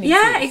people didn't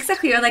exist. Yeah,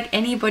 exactly. Or like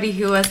anybody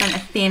who wasn't a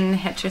thin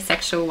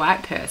heterosexual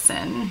white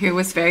person who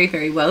was very,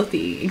 very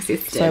wealthy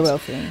existed. So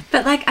wealthy.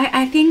 But like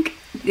I think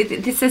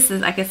this is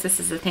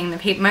the thing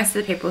that most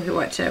of the people who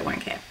watch it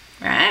won't care,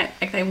 right?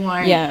 Like they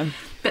won't. Yeah.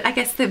 But I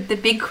guess the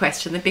big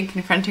question, the big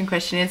confronting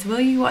question is,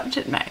 will you watch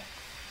it, mate?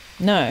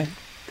 No.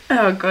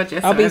 Oh God,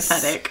 you're so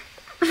pathetic.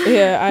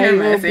 Yeah, I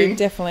will be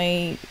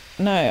definitely.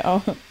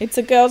 No, it's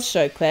a girls'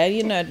 show, Claire.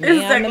 You know me.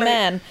 Exactly. I'm the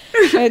man.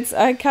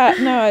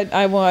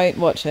 I won't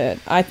watch it.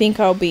 I think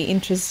I'll be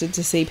interested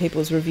to see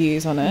people's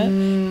reviews on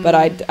it, but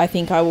I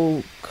think I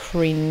will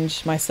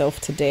cringe myself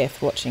to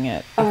death watching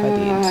it if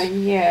I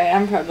did. Yeah,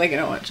 I'm probably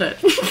going to watch it.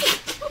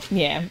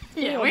 Yeah.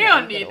 Yeah, we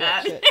all knew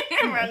that.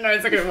 Everyone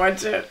knows I'm going to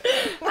watch it.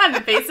 I'm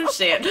a piece of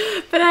shit.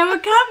 But I will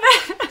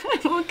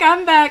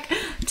come back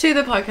to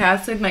the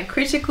podcast with my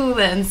critical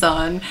lens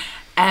on.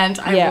 And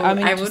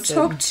I will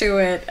talk to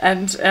it,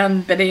 and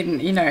but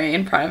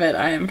in private,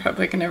 I am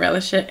probably going to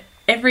relish it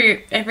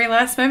every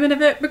last moment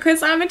of it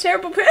because I'm a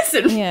terrible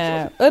person.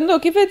 Yeah, and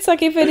look, if it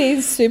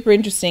is super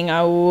interesting,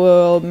 I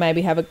will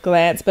maybe have a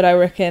glance. But I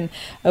reckon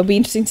it'll be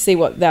interesting to see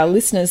what our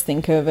listeners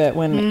think of it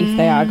if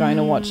they are going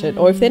to watch it,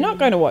 or if they're not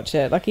going to watch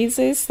it. Like, is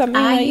there something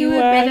that you are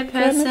a better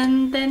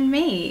person than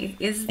me?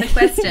 Is the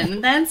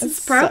question. The answer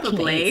is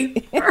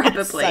probably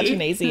such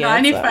an easy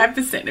answer.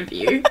 95% of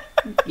you.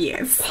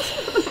 Yes.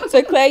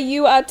 So Claire,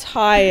 you are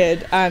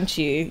tired, aren't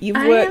you?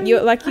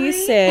 You're like you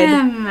said. I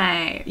am,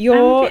 mate.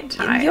 Your I'm a bit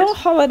tired. Your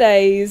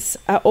holidays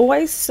are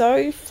always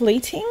so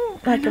fleeting.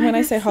 Like when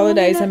I say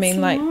holidays, I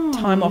mean like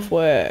time off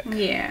work.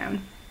 Yeah.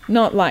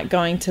 Not like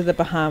going to the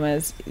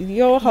Bahamas.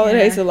 Your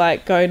holidays are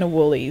like going to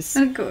Woolies.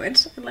 Oh, good.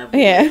 I love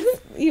Woolies.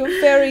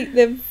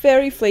 They're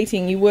very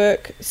fleeting. You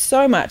work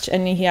so much,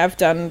 and you have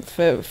done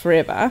for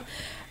forever,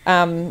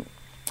 and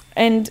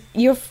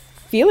you're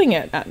feeling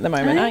it at the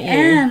moment, aren't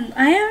you?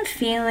 I am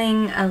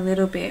feeling a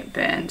little bit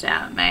burned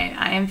out, mate.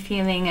 I am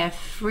feeling a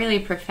really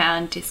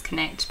profound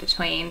disconnect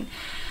between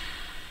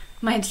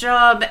my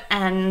job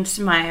and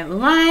my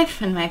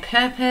life and my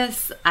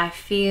purpose. I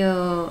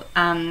feel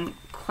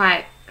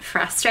quite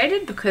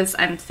frustrated because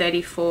I'm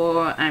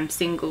 34, I'm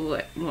single.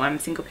 Well, I'm a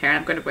single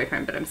parent. I've got a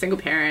boyfriend, but I'm a single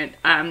parent.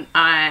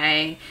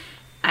 The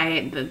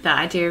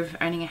idea of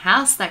owning a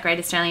house, that great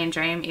Australian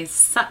dream, is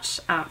such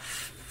a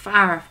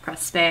far off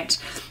prospect,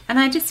 and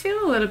I just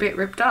feel a little bit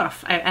ripped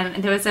off. I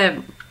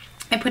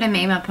put a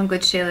meme up on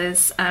Good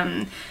Sheila's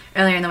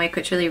earlier in the week,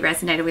 which really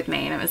resonated with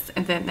me, and it was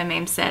the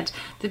meme said,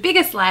 "The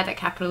biggest lie that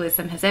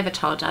capitalism has ever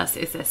told us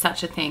is there's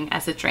such a thing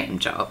as a dream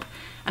job."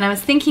 And I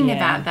was thinking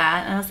about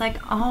that, and I was like,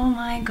 oh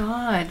my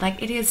God,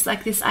 like it is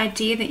like this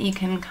idea that you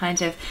can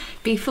kind of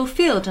be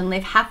fulfilled and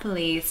live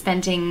happily,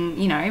 spending,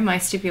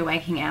 most of your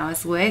waking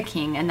hours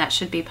working, and that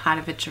should be part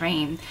of a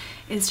dream,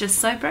 is just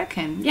so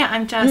broken. Yeah,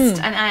 I'm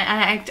just,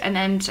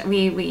 and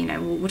we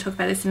we'll talk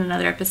about this in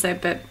another episode,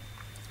 but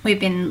we've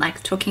been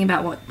like talking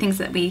about what things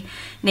that we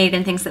need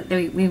and things that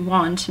we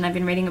want, and I've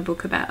been reading a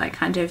book about like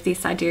kind of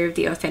this idea of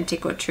the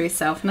authentic or true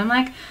self, and I'm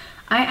like,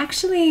 I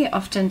actually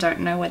often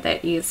don't know what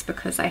that is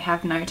because I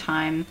have no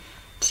time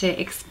to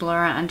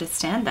explore or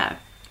understand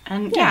that.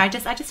 And I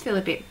just feel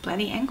a bit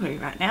bloody angry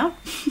right now.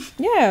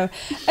 Yeah.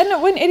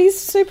 And when it is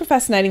super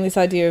fascinating, this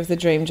idea of the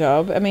dream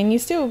job. I mean, you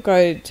still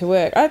go to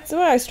work. That's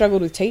why I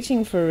struggled with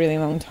teaching for a really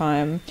long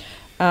time,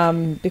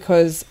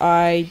 because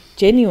I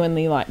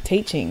genuinely like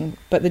teaching,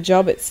 but the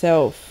job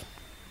itself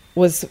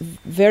was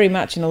very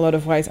much in a lot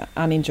of ways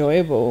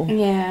unenjoyable.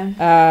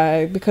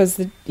 Yeah. Because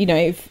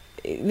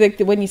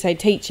when you say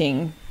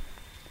teaching,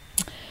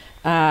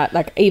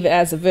 like even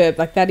as a verb,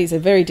 like that is a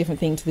very different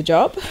thing to the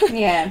job.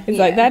 Yeah. It's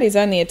like that is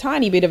only a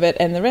tiny bit of it,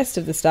 and the rest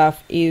of the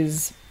stuff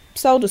is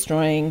soul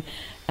destroying.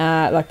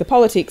 Like the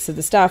politics of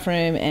the staff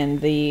room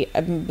and the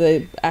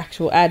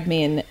actual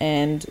admin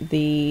and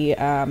the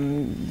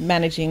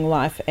managing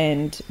life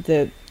and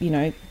the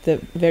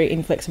very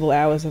inflexible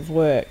hours of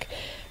work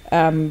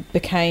got to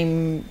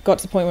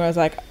the point where I was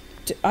like,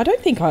 I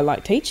don't think I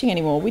like teaching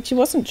anymore, which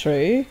wasn't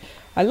true.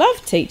 I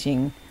love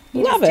teaching.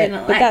 Love it,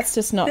 but that's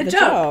just not the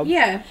job.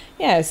 Yeah.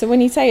 So when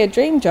you say a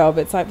dream job,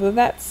 it's like, well,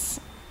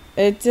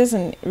 it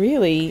doesn't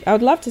really. I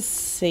would love to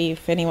see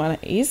if anyone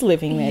is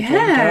living their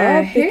dream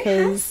job. Who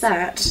has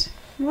that?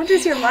 What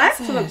does your life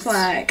look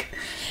like?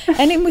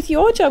 And then with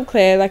your job,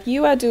 Claire, like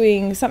you are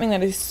doing something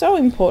that is so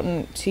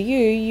important to you.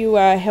 You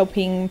are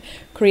helping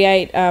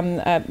create,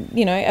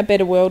 a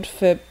better world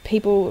for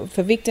people,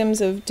 for victims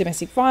of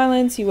domestic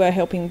violence. You are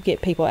helping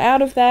get people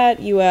out of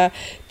that. You are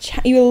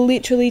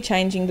literally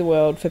changing the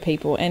world for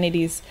people, and it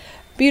is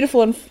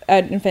beautiful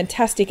and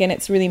fantastic. And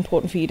it's really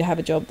important for you to have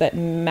a job that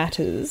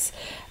matters,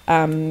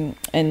 and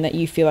that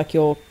you feel like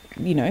you're,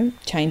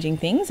 changing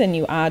things, and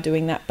you are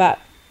doing that. But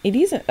it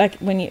isn't like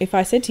if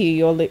I said to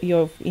you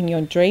you're in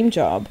your dream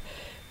job,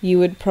 you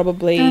would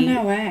probably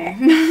no way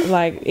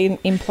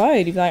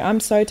implode. You'd be like, I'm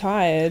so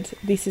tired.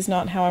 This is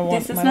not how I want my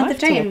life to look like. This is not the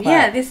dream.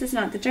 Yeah, this is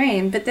not the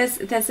dream. But there's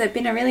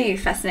been a really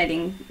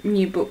fascinating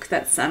new book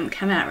that's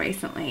come out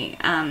recently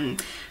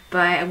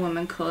by a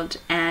woman called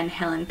Anne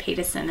Helen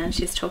Peterson, and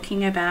she's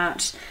talking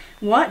about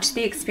what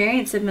the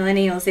experience of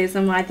millennials is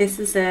and why this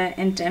is an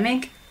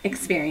endemic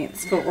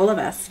experience for all of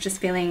us, just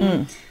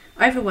feeling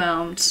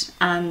overwhelmed,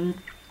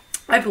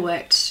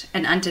 overworked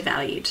and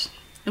undervalued.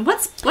 And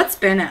what's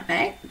burnout,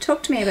 mate?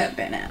 Talk to me about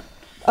burnout.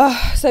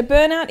 So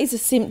burnout is a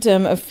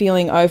symptom of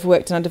feeling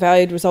overworked and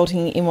undervalued,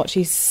 resulting in what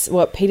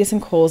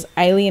Peterson calls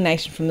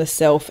alienation from the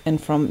self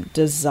and from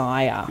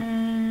desire.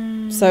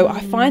 So I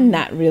find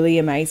that really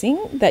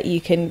amazing, that you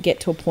can get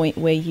to a point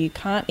where you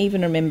can't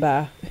even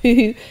remember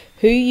who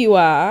you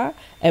are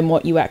and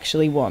what you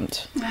actually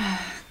want.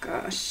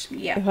 Gosh,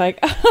 yeah. Like,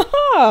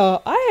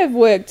 I have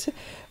worked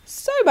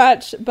so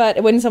much,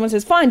 but when someone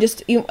says fine,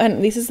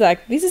 and this is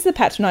the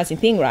patronizing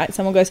thing, right?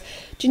 Someone goes,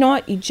 do you know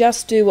what, you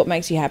just do what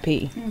makes you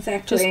happy.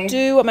 Exactly. Just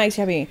do what makes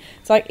you happy.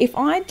 It's like, if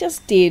I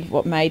just did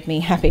what made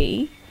me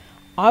happy,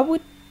 I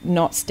would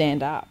not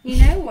stand up.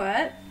 You know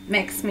what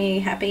makes me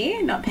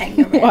happy? Not paying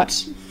the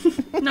rent.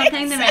 Not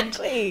paying the rent.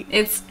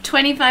 It's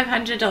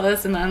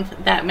 $2,500 a month.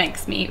 That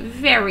makes me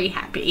very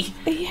happy.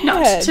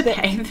 Not to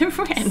pay the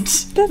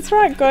rent. That's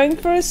right. Going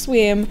for a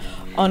swim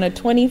on a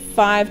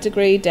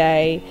 25-degree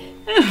day.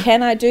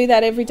 Can I do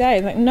that every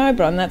day? Like, no,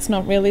 Bron, that's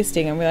not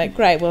realistic. And we're like,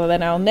 great, well,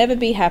 then I'll never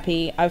be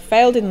happy. I've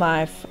failed in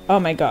life. Oh,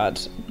 my God.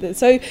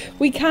 So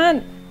we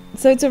can't...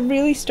 So it's a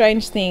really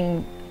strange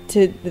thing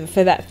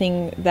for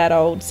that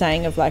old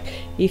saying of, like,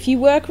 if you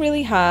work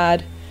really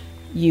hard,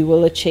 you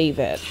will achieve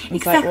it. It's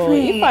exactly. Like,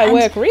 well, if I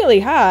work really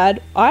hard,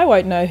 I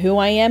won't know who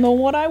I am or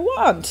what I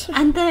want.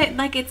 And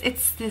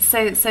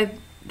so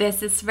there's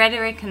this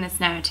rhetoric and this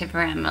narrative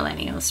around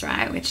millennials,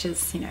 right? Which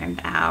is,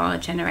 our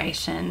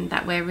generation,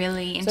 that we're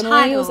really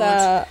entitled. So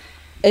millennials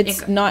I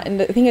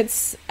think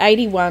it's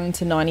 81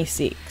 to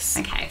 96.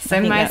 Okay, so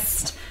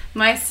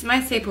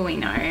most people we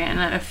know,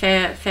 and a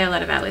fair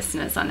lot of our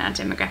listeners on our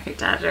demographic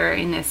data are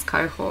in this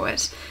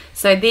cohort.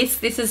 So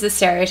this is a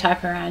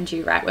stereotype around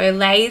you, right? We're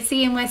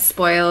lazy and we're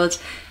spoiled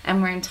and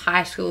we're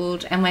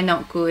entitled and we're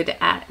not good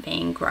at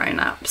being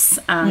grown-ups.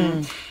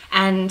 And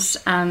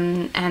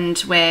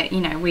we're,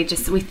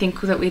 we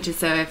think that we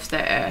deserve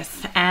the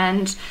earth.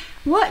 And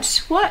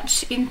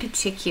what in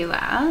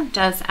particular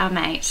does our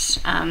mate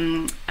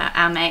Anne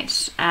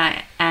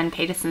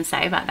Peterson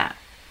say about that?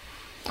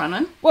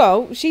 Bronwyn?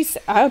 Well,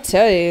 I'll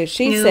tell you,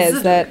 she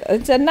says that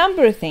it's a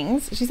number of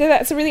things. She said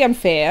that's really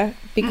unfair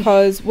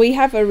because we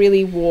have a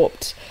really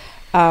warped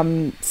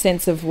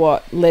sense of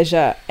what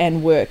leisure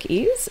and work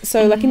is.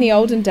 So like in the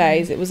olden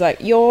days, it was like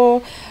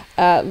your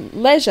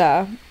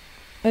leisure.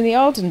 In the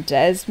olden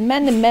days,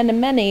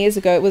 many years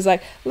ago, it was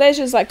like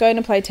leisure's like going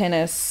to play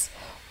tennis,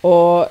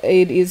 or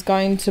it is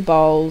going to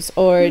bowls,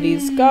 or it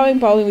is going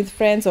bowling with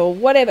friends, or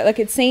whatever. Like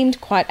it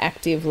seemed quite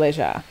active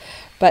leisure.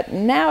 But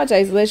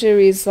nowadays, leisure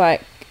is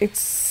like, it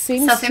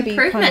seems to be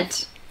kind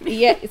of...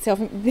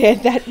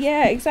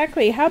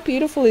 exactly. How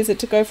beautiful is it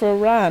to go for a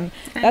run?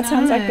 That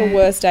sounds like the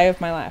worst day of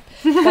my life.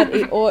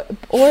 But or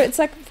it's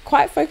like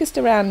quite focused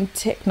around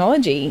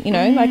technology,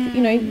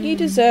 you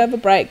deserve a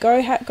break. Go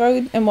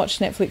and watch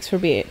Netflix for a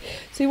bit.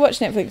 So you watch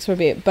Netflix for a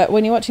bit, but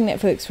when you're watching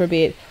Netflix for a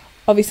bit,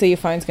 obviously your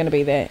phone's going to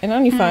be there. And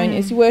on your phone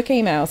is your work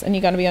emails, and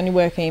you're going to be on your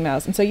work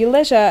emails. And so your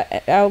leisure,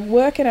 our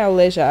work and our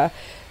leisure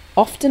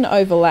often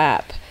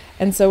overlap.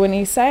 And so when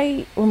we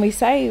say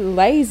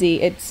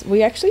lazy,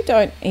 we actually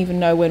don't even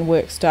know when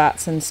work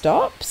starts and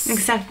stops.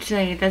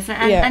 Exactly.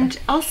 And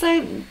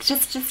also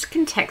just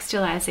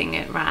contextualizing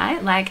it,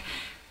 right? Like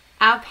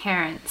our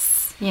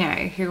parents,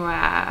 who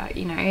are,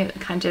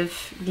 kind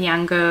of the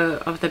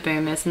younger of the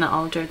boomers and the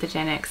older of the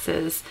Gen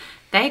Xers,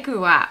 they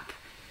grew up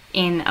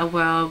in a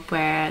world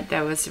where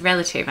there was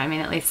relative, I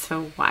mean, at least for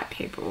white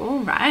people,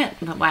 right,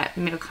 the white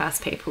middle class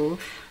people,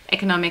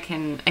 economic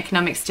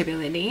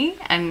stability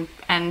and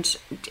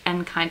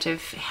kind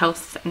of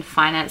health and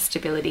finance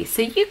stability.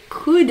 So you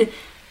could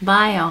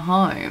buy a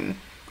home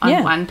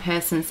on one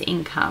person's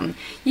income.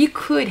 You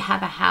could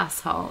have a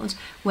household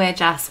where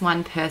just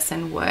one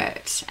person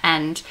worked,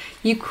 and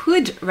you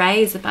could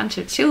raise a bunch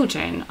of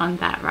children on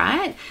that,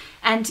 right?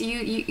 And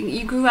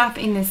you grew up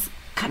in this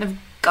kind of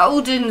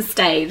golden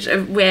stage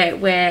of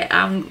where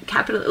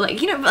capital,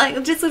 like, you know,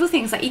 like just little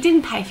things like you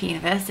didn't pay for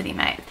university,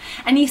 mate,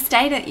 and you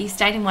stayed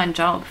in one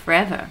job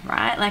forever,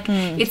 right? Like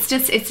it's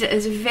a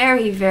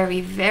very, very,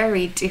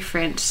 very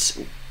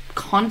different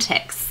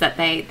context that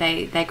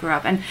they grew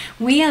up. And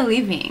we are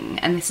living,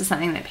 and this is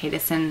something that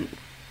Peterson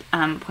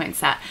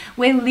points out,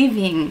 we're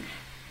living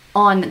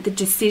on the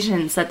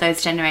decisions that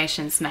those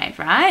generations made,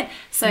 right?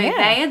 So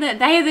they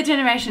are the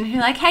generation who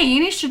like, hey,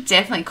 uni should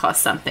definitely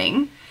cost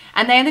something.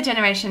 And they're the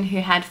generation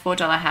who had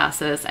 $4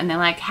 houses, and they're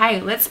like,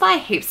 hey, let's buy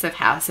heaps of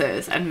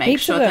houses and make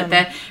sure that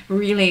they're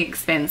really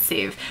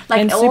expensive.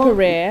 Like, and super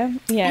rare.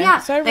 Yeah,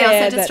 so they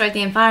rare also destroyed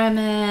the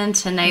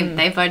environment, and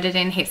they voted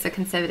in heaps of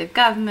conservative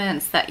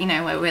governments that, you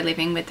know, where we're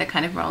living with the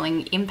kind of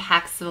rolling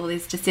impacts of all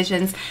these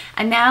decisions.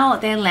 And now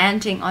they're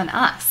landing on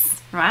us.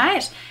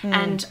 Right?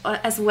 And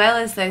as well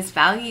as those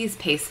values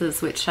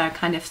pieces, which are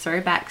kind of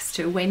throwbacks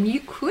to when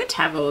you could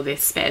have all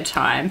this spare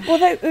time.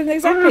 Well,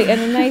 exactly.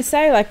 And then they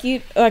say,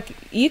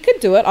 you could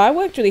do it. I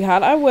worked really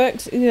hard.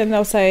 And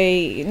they'll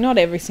say not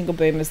every single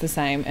boomer is the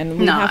same, and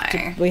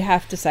we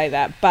have to say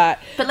that. But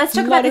let's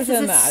talk about this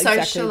as a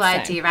social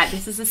idea, right?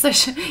 This is a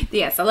social.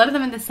 Yes, a lot of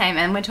them are the same,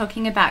 and we're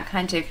talking about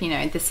kind of, you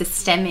know, the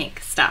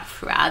systemic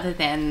stuff rather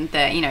than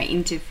the, you know,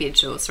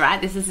 individuals, right?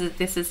 This is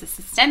a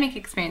systemic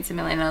experience of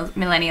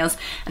millennials.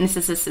 And this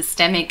is a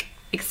systemic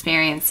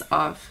experience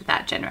of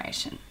that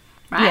generation,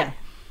 right?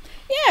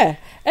 Yeah.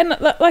 And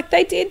like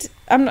they did,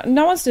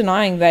 no one's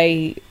denying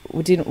they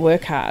didn't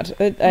work hard.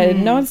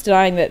 No one's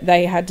denying that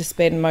they had to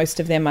spend most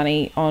of their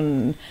money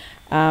on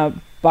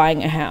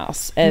buying a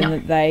house,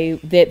 and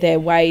their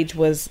wage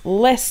was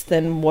less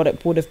than what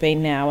it would have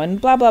been now,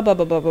 and blah, blah, blah,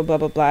 blah, blah, blah, blah,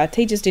 blah, blah.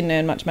 Teachers didn't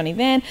earn much money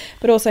then,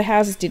 but also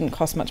houses didn't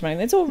cost much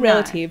money. It's all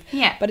relative.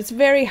 Yeah. But it's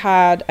very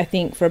hard, I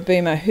think, for a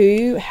boomer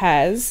who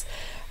has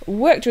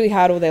worked really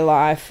hard all their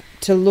life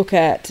to look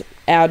at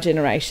our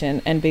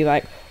generation and be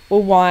like,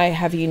 well, why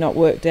have you not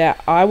worked out?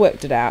 I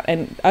worked it out.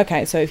 And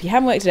okay, so if you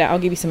haven't worked it out, I'll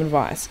give you some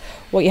advice.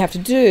 What you have to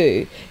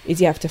do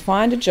is you have to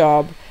find a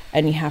job,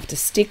 and you have to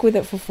stick with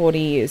it for 40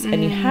 years,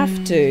 and you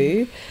have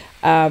to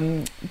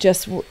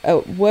just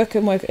work,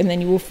 and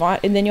then you will find,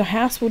 and then your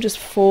house will just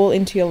fall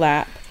into your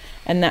lap.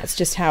 And that's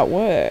just how it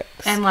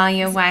works. And while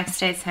your wife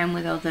stays home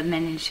with all the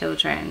men and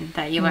children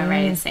that you are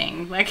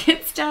raising. Like,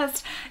 it's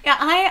just... Yeah,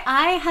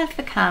 I have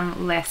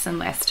become less and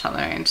less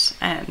tolerant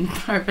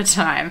over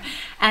time.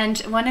 And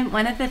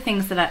one of the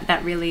things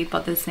that really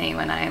bothers me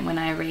when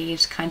I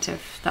read kind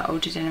of the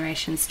older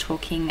generations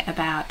talking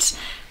about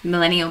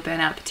millennial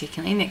burnout,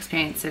 particularly in the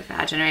experience of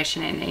our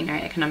generation and, you know,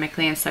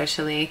 economically and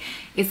socially,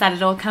 is that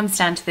it all comes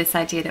down to this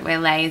idea that we're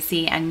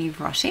lazy and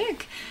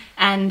neurotic.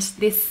 And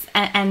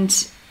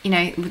you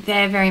know,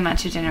 they're very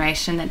much a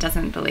generation that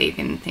doesn't believe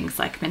in things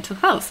like mental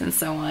health and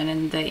so on,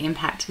 and the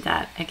impact of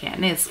that,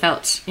 again, is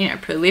felt, you know,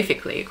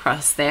 prolifically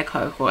across their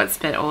cohorts,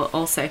 but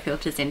also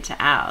filters into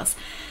ours.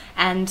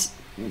 And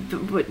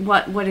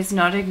what is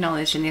not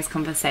acknowledged in these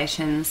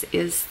conversations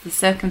is the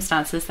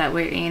circumstances that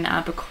we're in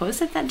are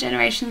because of that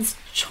generation's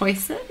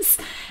choices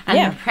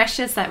and the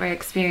pressures that we're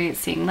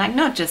experiencing, like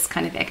not just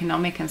kind of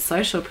economic and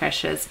social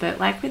pressures, but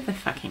like with the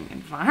fucking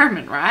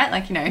environment, right?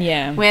 Like, you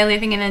know, we're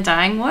living in a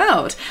dying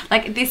world.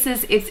 Like, this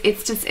is,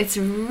 it's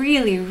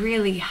really,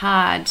 really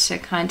hard to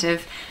kind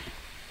of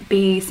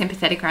be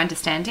sympathetic or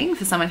understanding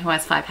for someone who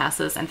has 5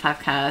 houses and 5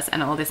 cars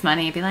and all this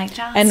money, be like,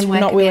 just and work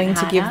not a willing bit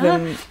to give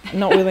harder. them,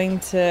 not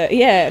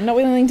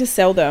willing to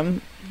sell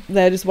them.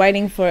 They're just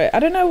waiting for it. I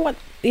don't know what.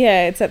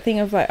 Yeah, it's that thing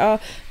of like, oh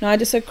no, I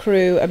just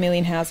accrue 1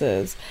 million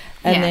houses,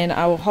 and then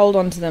I will hold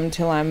on to them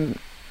till I'm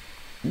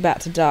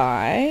about to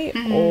die,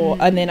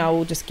 and then I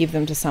will just give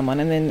them to someone,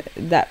 and then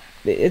that.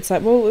 It's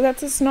like, well,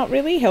 that's just not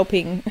really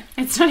helping.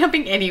 It's not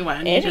helping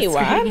anyone. Maybe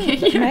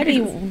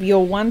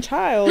your one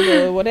child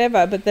or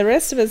whatever, but the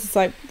rest of us, it's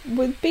like, it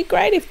would be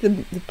great if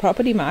the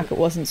property market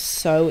wasn't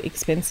so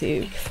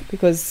expensive,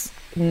 because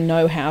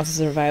no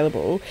houses are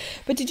available.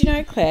 But did you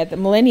know, Claire, that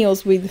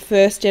millennials were the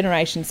first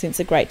generation since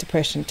the Great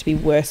Depression to be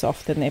worse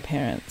off than their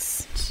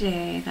parents?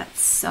 Gee,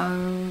 that's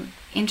so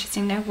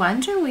interesting. No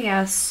wonder we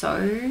are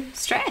so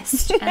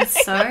stressed and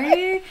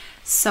so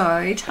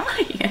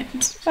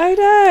tired. I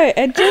know,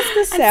 and just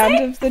the sound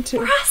of the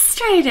two,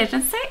 frustrated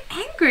and so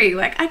angry.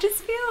 Like, I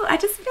just feel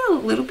a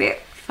little bit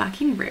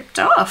fucking ripped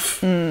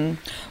off.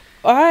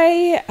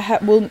 I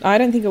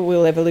don't think I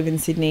will ever live in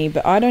Sydney,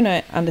 but I do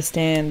not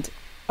understand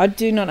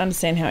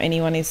how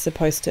anyone is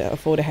supposed to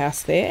afford a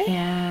house there.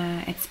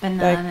 Yeah, it's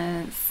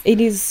bananas. Like,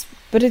 it is,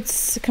 but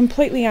it's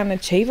completely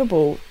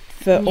unachievable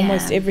for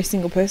almost every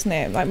single person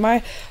there.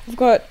 Like I've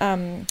got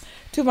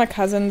two of my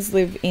cousins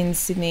live in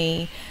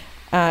Sydney,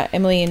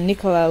 Emily and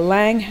Nicola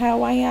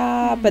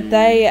Langhauer, but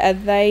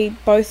they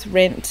both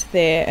rent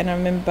there. And I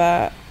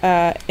remember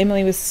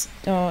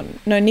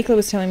Nicola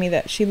was telling me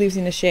that she lives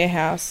in a share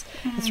house,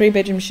 a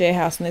 3-bedroom share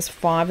house, and there's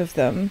 5 of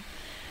them.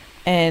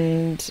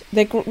 And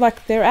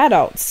they're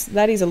adults.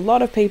 That is a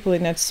lot of people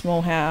in a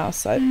small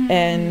house.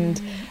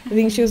 And I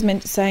think she was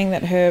saying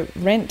that her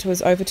rent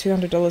was over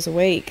 $200 a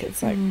week.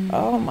 It's like,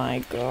 oh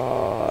my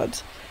God,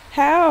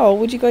 how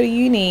would you go to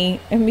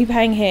uni and be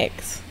paying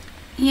HECS?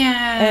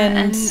 Yeah,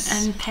 and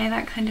pay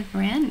that kind of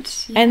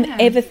rent. Yeah. And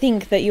ever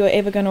think that you're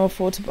ever going to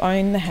afford to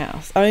own a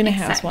house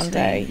one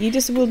day. You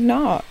just will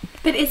not.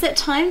 But is it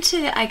time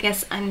to, I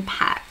guess,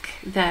 unpack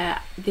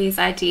these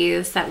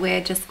ideas that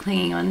we're just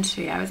clinging on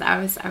to? I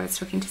was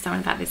talking to someone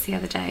about this the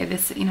other day.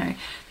 This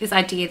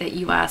idea that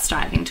you are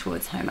striving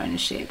towards home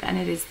ownership, and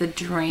it is the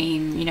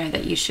dream,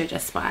 that you should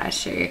aspire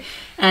to,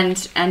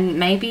 and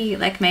maybe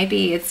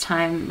it's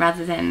time,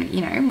 rather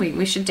than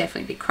we should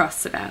definitely be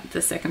cross about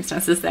the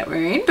circumstances that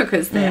we're in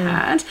because they're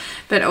hard,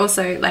 but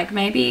also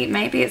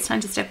maybe it's time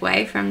to step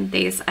away from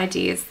these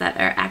ideas that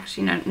are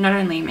actually not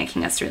only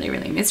making us really,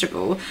 really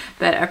miserable,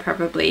 but are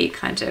probably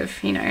kind of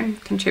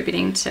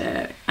contributing to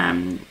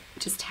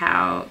just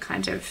how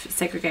kind of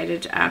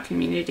segregated our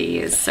community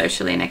is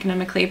socially and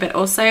economically, but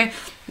also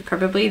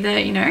probably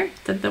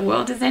the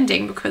world is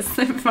ending because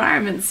the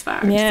environment's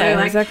fucked. Yeah,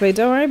 so exactly.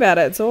 Don't worry about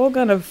it. It's all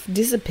going to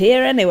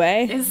disappear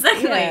anyway.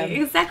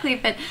 Exactly.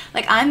 But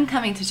I'm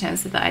coming to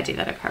terms with the idea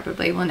that I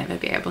probably will never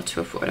be able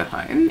to afford a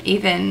home,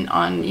 even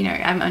on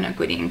I'm on a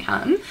good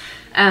income.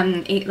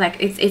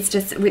 It's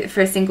just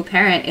for a single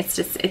parent,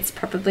 it's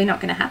probably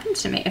not going to happen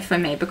for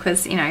me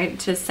because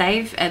to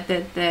save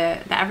the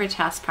average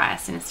house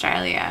price in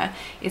Australia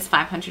is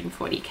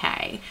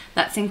 $540K.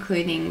 That's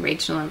including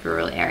regional and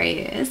rural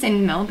areas.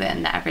 In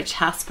Melbourne, the average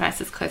house price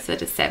is closer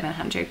to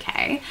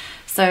 $700K.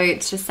 So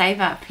to save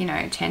up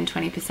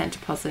 10-20%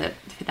 deposit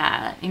for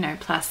that,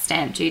 plus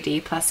stamp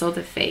duty, plus all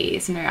the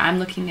fees, I'm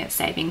looking at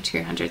saving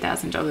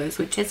 $200,000,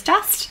 which is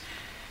just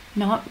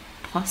not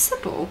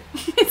possible.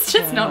 It's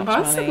just not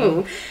possible.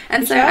 Money.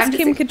 And so I'm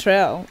Kim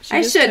Cattrall.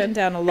 I should turn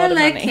down a lot of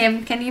money. Hello,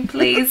 Kim. Can you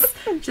please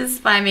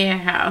just buy me a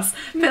house?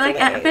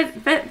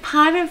 But but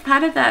part of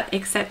that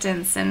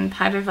acceptance and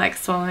part of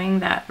swallowing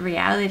that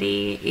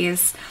reality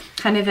is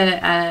kind of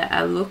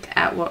a look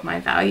at what my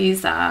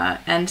values are.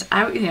 And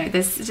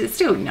there's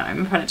still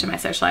I'm a product of my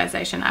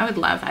socialization. I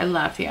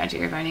love the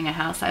idea of owning a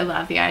house. I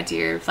love the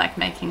idea of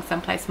making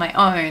someplace my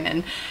own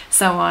and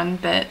so on.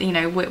 But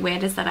where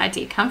does that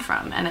idea come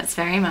from? And it's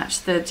very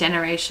much the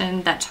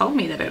generation that told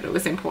me that it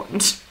was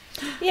important.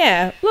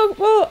 Yeah, look,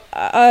 well,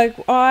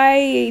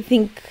 I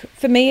think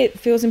for me it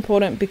feels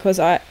important because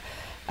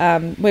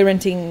we're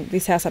renting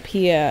this house up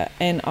here,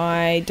 and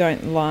I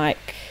don't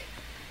like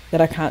that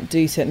I can't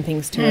do certain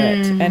things to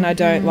it, and I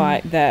don't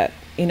like that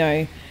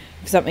if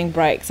something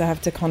breaks I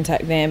have to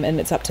contact them and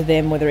it's up to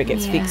them whether it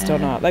gets fixed or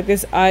not.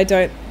 I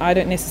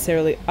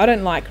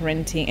don't like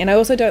renting, and I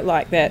also don't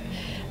like that.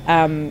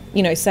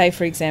 Say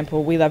for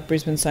example, we love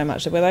Brisbane so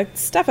much that we're like,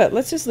 stuff it,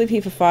 let's just live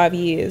here for 5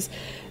 years.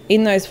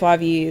 In those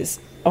 5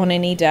 years, on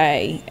any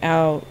day,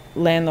 our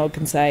landlord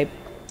can say,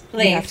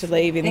 you have to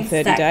leave in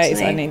 30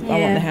 days. I want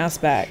the house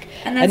back.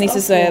 And this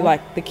is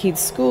the kids'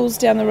 schools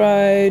down the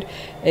road.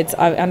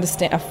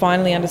 I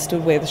finally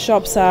understood where the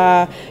shops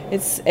are.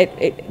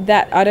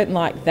 I don't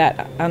like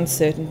that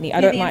uncertainty.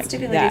 I don't like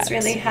that. It's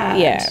really hard.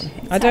 Yeah,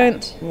 I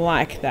don't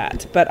like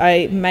that. But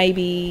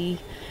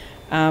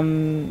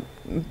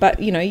but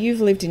you've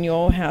lived in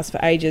your house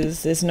for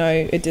ages.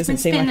 It doesn't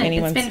seem like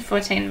anyone's. It's been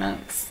 14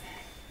 months.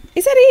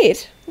 Is that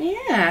it?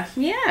 Yeah.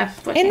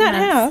 14 in that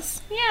months.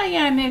 house?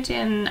 Yeah. I moved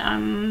in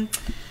the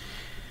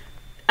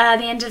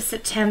end of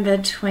September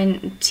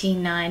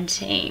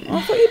 2019.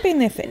 I thought you'd been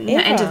there forever. No,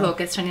 end of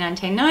August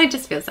 2019. No, it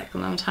just feels like a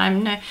long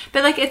time. No,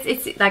 but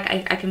it's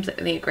I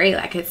completely agree.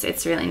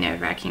 It's really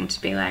nerve-wracking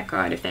to be like,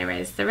 God, if they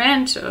raise the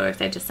rent or if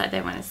they decide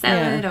they want to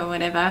sell it or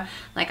whatever.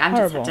 I'm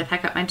just have to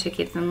pack up my 2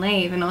 kids and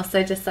leave. And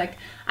also just I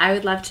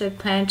would love to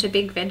plant a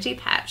big veggie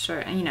patch or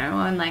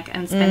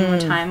and spend more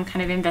time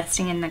kind of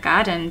investing in the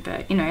garden.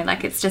 But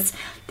it's just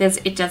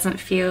it doesn't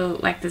feel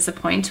like there's a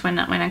point when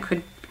I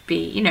could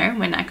be,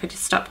 when I could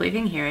just stop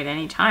living here at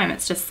any time.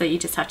 It's just that you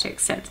just have to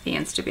accept the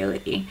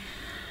instability.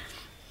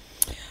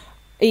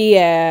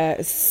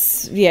 Yeah,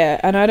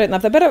 and I don't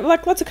love that, but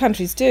lots of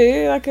countries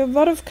do. A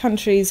lot of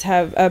countries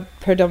have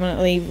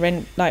predominantly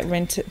rent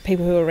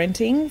people who are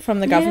renting from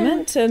the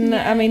government, and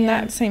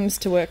that seems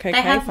to work okay.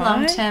 They have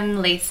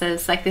long-term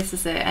leases. This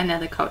is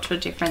another cultural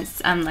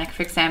difference.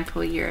 For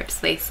example,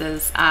 Europe's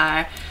leases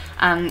are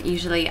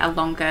usually a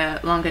longer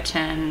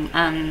term.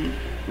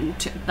 You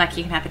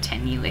can have a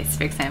 10-year lease,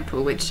 for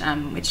example, which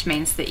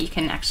means that you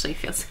can actually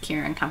feel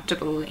secure and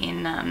comfortable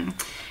in a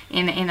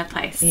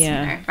place,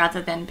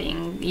 rather than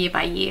being year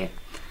by year.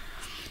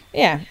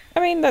 Yeah,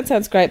 that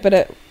sounds great,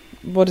 but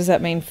what does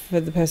that mean for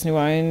the person who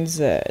owns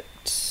it?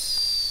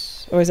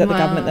 Or is it the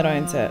government that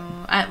owns it?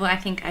 I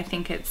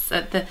think it's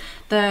the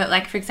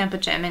like, for example,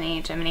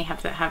 Germany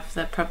have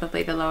the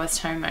probably the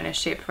lowest home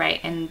ownership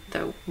rate in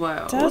the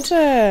world. Does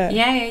it?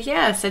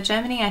 Yeah. So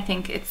Germany, I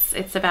think it's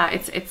less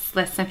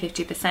than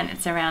 50%.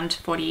 It's around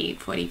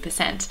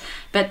 40%.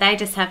 But they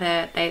just have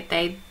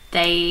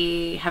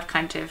they have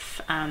kind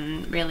of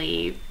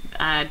really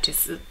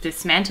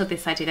dismantled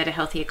this idea that a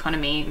healthy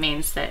economy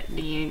means that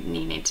you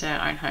need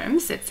to own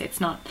homes.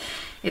 It's not.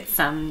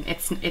 It's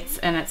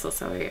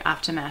also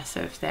aftermath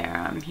of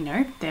their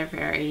their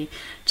very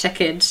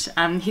checkered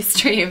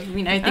history of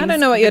things. I don't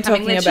know what you're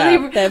talking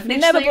about. They've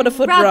never put a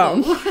foot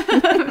wrong.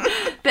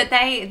 But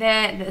they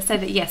had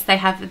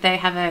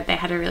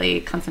a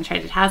really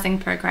concentrated housing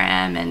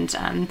program, and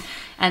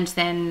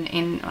then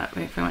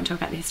if we want to talk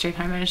about the history of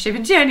home ownership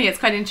in Germany, it's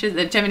quite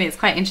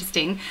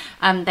interesting.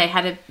 They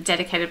had a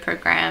dedicated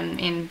program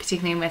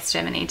particularly in West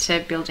Germany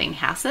to building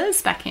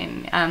houses back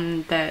in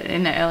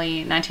the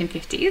early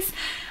 1950s.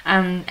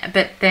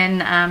 But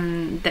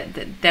then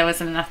there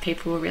wasn't enough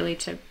people really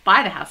to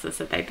buy the houses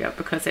that they built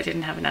because they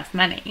didn't have enough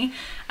money.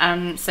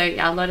 So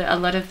a lot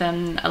of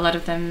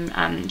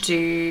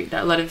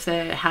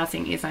the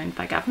housing is owned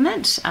by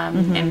government,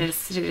 and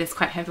it is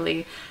quite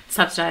heavily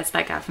subsidised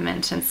by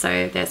government, and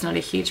so there's not a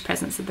huge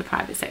presence of the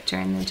private sector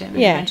in the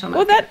German rental market.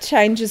 Well, that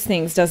changes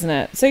things, doesn't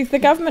it? So if the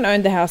government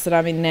owned the house that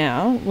I'm in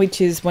now, which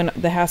is when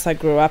the house I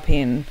grew up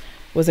in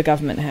was a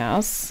government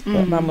house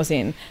that Mum was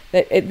in,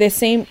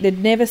 there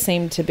never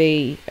seemed to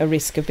be a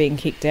risk of being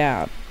kicked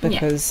out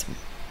because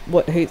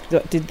who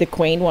did the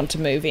Queen want to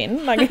move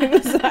in? Like, it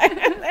was like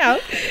a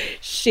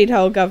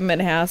shithole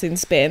government house in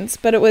Spence,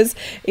 but but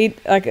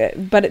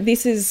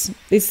this is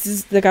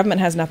the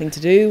government has nothing to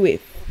do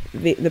with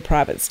the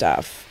private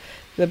stuff.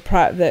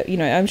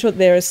 I'm sure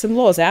there are some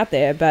laws out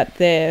there, but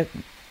they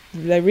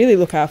really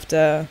look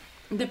after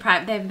the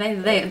private.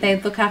 They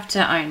look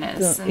after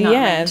owners.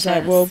 It's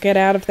like, well, get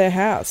out of their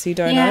house. You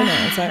don't own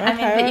it. It's like,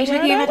 okay, but you're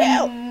talking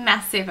about a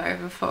massive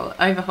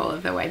overhaul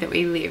of the way that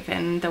we live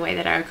and the way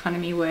that our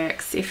economy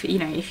works. If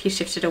you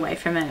shifted away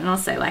from it, and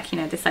also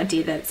this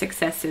idea that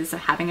success is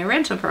having a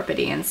rental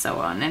property and so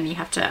on, and you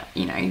have to,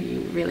 you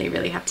really,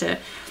 really have to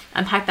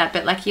unpack that.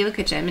 But you look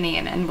at Germany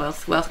and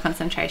wealth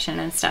concentration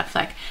and stuff,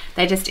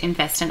 they just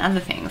invest in other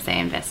things. They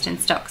invest in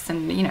stocks,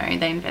 and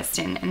they invest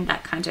in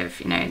that kind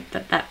of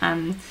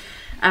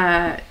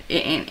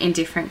in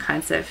different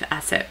kinds of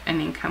asset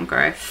and income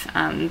growth.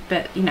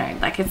 But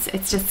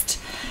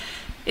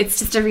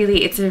it's a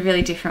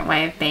really different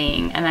way of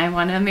being, and I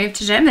want to move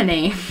to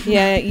Germany.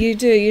 Yeah, you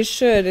do. You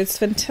should. It's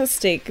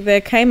fantastic.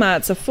 Their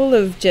Kmarts are full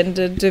of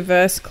gender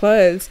diverse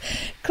clothes.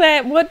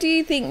 Claire, what do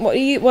you think?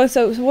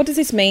 So what does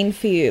this mean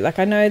for you?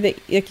 I know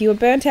that you are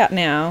burnt out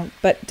now,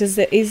 but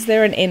is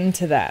there an end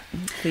to that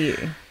for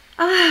you?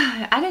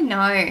 I don't know.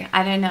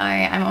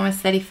 I'm almost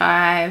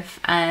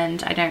 35,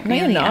 and I don't really.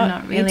 No, you're not. I'm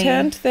not really. You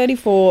turned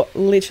 34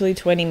 literally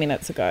 20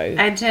 minutes ago.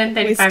 I turned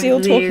 35. We're still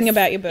talking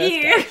about your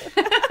birthday. Yeah.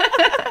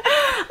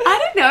 I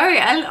don't know.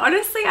 And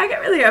honestly, I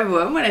get really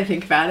overwhelmed when I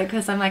think about it,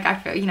 because I'm like, I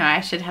feel,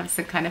 I should have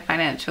some kind of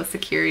financial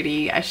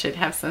security. I should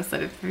have some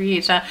sort of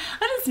future.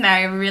 I'll just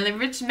marry a really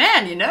rich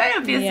man,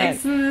 I'll be a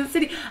Sex in the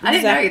City. I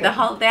don't know.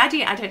 The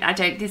idea, I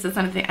don't, this is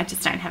something, I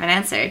just don't have an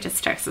answer. It just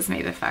stresses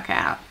me the fuck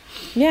out.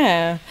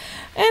 Yeah.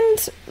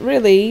 And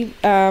really,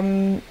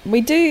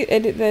 we do,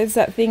 there's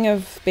that thing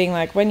of being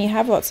like, when you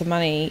have lots of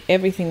money,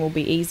 everything will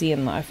be easy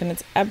in life. And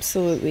it's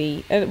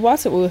absolutely,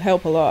 whilst it will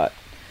help a lot,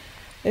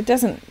 that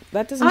doesn't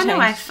change. Oh no,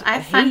 I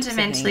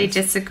fundamentally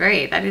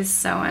disagree. That is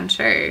so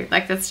untrue.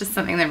 That's just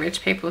something that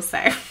rich people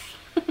say.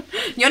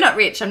 You're not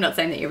rich. I'm not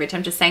saying that you're rich.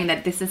 I'm just saying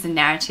that this is a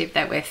narrative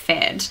that we're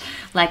fed.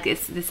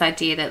 It's this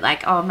idea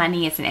that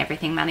money isn't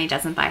everything. Money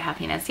doesn't buy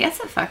happiness. Yes,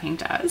 it fucking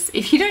does.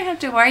 If you don't have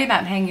to worry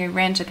about paying your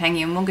rent or paying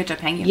your mortgage or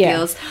paying your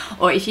bills,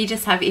 or if you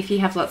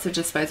have lots of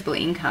disposable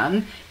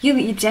income,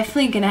 you're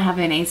definitely going to have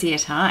an easier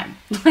time.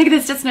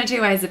 There's just no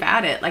two ways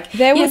about it.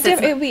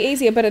 It'll be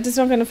easier, but it's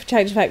not going to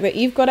change the fact that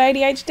you've got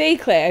ADHD,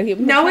 Claire.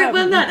 No, it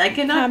will not. I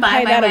cannot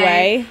buy my way.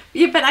 Away.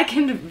 Yeah, but I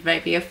can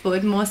maybe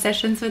afford more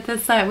sessions with a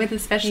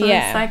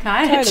specialist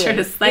psychiatrist.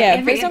 Totally. But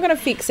it's not going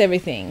to fix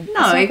everything.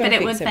 No, but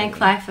it would make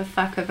life a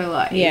fuck of a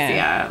lot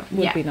easier.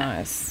 Would be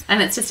nice.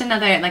 And it's just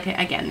another,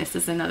 again, this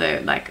is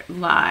another,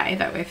 lie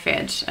that we're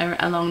fed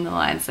along the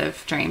lines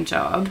of dream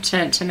job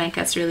to make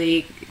us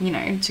really,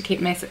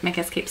 to make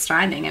us keep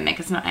striving and make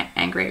us not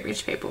angry at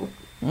rich people.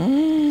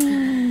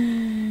 Money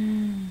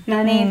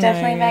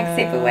definitely makes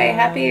people way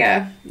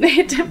happier.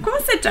 Of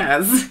course it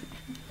does.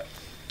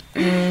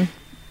 I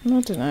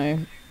don't know.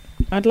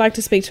 I'd like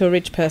to speak to a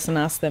rich person,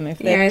 ask them if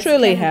they're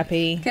truly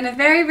happy. Can a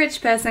very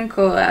rich person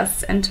call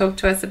us and talk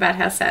to us about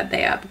how sad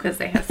they are because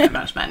they have so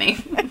much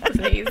money?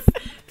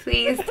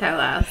 Please tell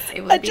us.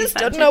 It would I be just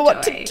such don't a know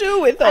what joy. to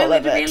do with all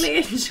of it. I would really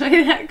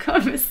enjoy that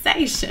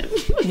conversation.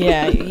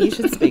 Yeah, you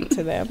should speak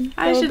to them.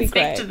 I That would should be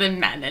speak great. to the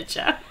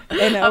manager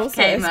And of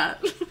also,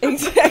 Kmart.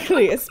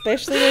 exactly,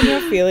 especially when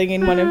you're feeling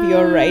in one of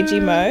your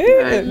ragey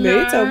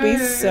moods. It'll be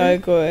so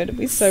good. It'll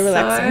be so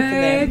relaxing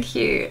for them. So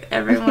cute.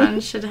 Everyone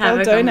should have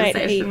They'll a donate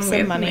conversation heaps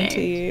with of money me.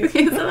 to you.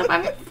 So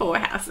I'm in 4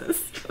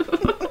 houses.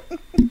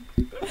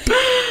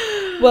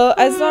 Well,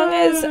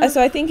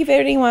 so I think if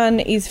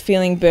anyone is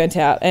feeling burnt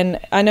out, and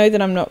I know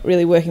that I'm not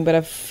really working, but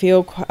I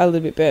feel quite a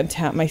little bit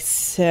burnt out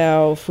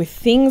myself with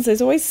things.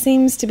 There's always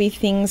seems to be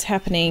things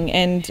happening,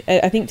 and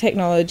I think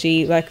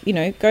technology, like, you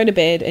know, go to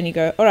bed and you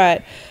go, all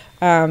right,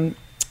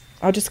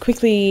 I'll just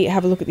quickly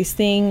have a look at this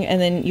thing, and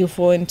then you'll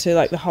fall into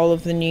like the whole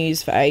of the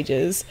news for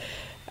ages,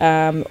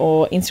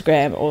 or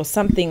Instagram or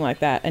something like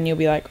that, and you'll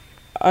be like,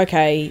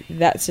 okay,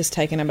 that's just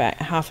taken about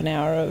half an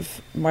hour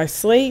of my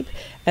sleep,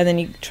 and then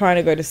you're trying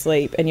to go to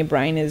sleep and your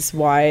brain is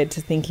wired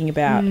to thinking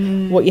about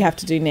what you have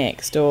to do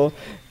next, or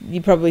you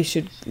probably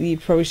should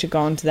go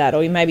on to that,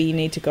 or maybe you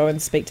need to go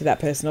and speak to that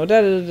person, or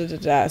da da da da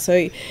da.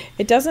 So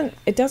it doesn't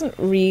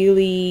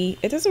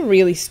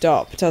really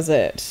stop, does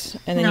it?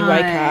 And then you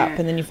wake up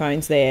and then your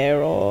phone's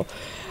there, or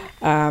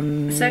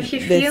so if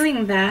you're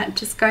feeling that,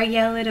 just go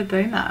yell at a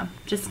boomer.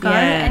 Just go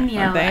and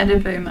yell at a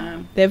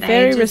boomer. They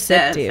very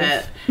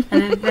receptive.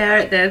 And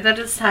they'll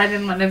just hide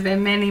in one of their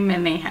many,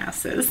 many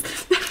houses.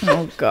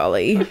 Oh,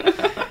 golly.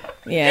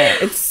 Yeah,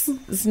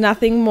 it's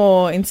nothing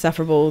more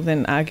insufferable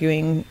than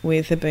arguing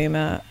with a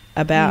boomer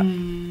about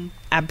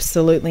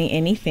absolutely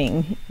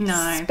anything.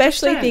 No.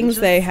 Especially things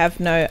they have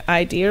no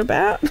idea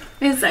about.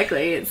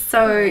 Exactly. It's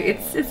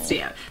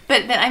yeah.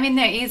 But I mean,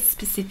 there is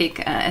specific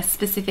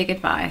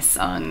advice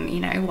on, you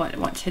know,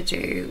 what to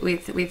do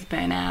with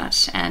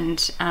burnout,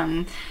 and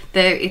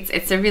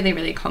it's a really,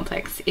 really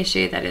complex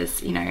issue that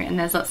is, you know, and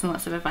there's lots and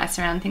lots of advice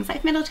around things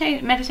like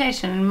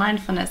meditation and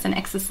mindfulness and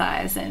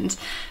exercise,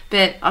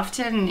 but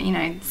often, you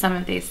know, some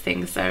of these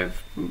things are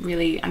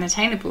really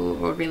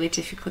unattainable or really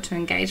difficult to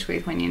engage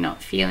with when you're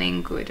not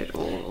feeling good at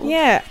all.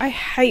 Yeah, I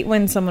hate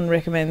when someone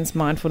recommends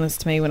mindfulness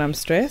to me when I'm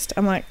stressed.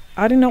 I'm like,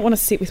 I do not want to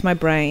sit with my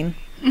brain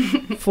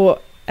for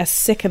a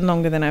second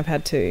longer than I've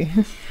had to.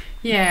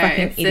 Yeah,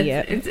 fucking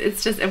idiot.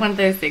 It's just one of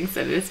those things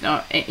that is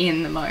not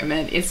in the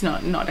moment. It's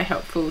not a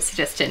helpful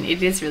suggestion.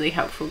 It is really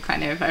helpful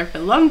kind of over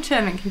the long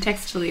term and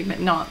contextually, but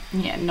not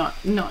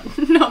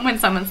when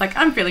someone's like,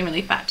 I'm feeling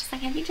really fat. Just like,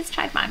 have you just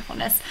tried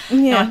mindfulness?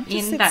 Yeah, not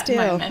in that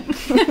moment.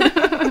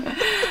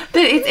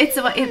 But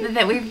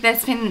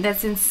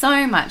there's been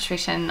so much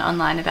written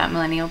online about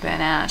millennial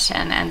burnout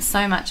and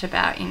so much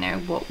about, you know,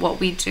 what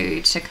we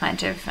do to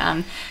kind of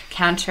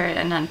counter it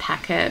and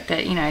unpack it.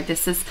 But, you know,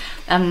 this is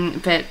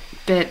but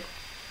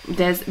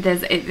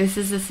this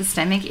is a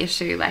systemic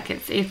issue. Like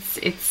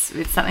it's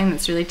something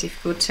that's really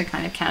difficult to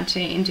kind of counter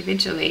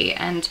individually.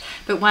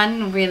 But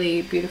one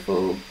really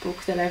beautiful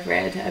book that I've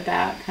read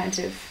about kind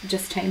of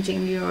just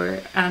changing your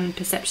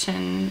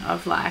perception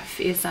of life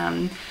is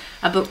a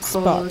book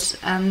called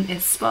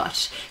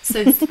Spot.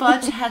 So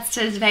Spot has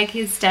to make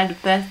his dad a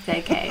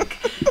birthday cake,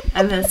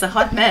 and it's a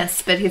hot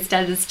mess, but his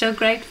dad is still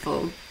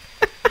grateful.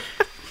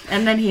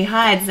 And then he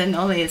hides, and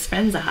all his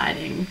friends are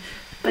hiding.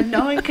 But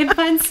no one can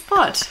find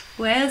Spot.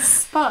 Where's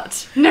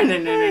Spot? No.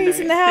 He's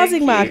in the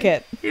housing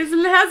market. He's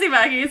in the housing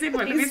market. He's in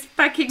one of his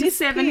fucking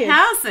 7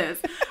 houses.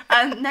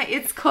 No,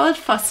 it's called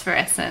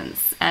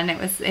Phosphorescence, and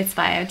it's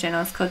by a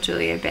journalist called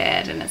Julia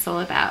Baird, and it's all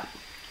about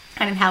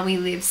kind of how we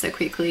live so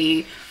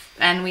quickly,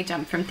 and we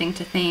jump from thing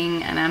to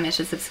thing, and our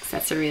measures of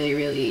success are really,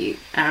 really,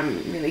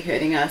 really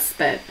hurting us.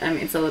 But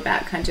it's all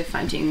about kind of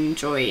finding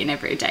joy in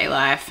everyday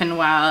life. And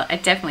while I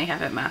definitely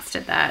haven't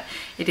mastered that,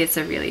 it is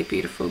a really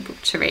beautiful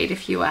book to read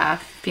if you are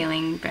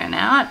feeling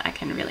burnout. I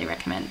can really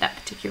recommend that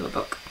particular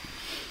book.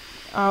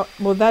 Oh,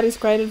 well, that is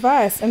great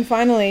advice. And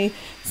finally,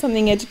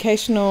 something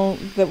educational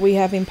that we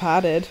have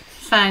imparted.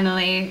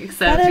 Finally,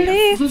 except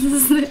it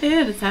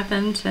has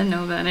happened to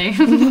nobody.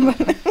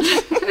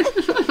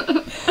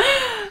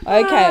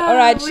 Okay, all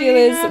right,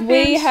 Sheilas.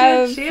 We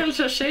have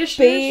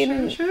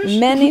been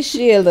many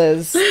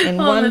Sheilas in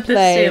one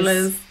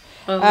place.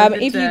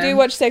 If you do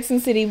watch Sex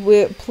and the City,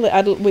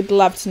 we'd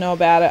love to know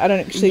about it. I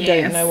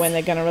don't know when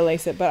they're going to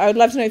release it, but I would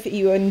love to know if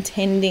you are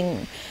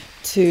intending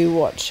to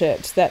watch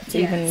it. That's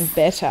even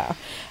better.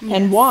 Yes.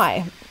 And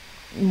why?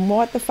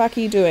 What the fuck are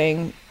you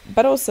doing?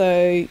 But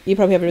also, you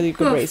probably have a really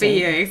good reason. For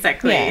you,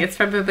 exactly. Yeah. It's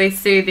probably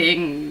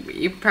soothing.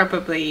 You're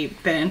probably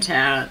burnt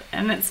out.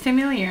 And it's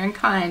familiar and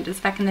kind. It's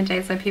back in the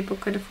days when people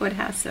could afford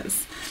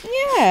houses.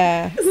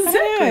 Yeah. Exactly.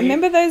 I know.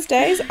 Remember those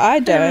days? I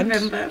don't. I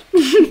remember.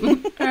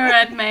 All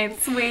right,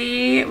 mates.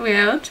 We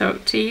will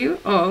talk to you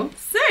all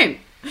soon.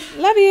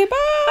 Love you.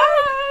 Bye.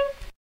 Bye.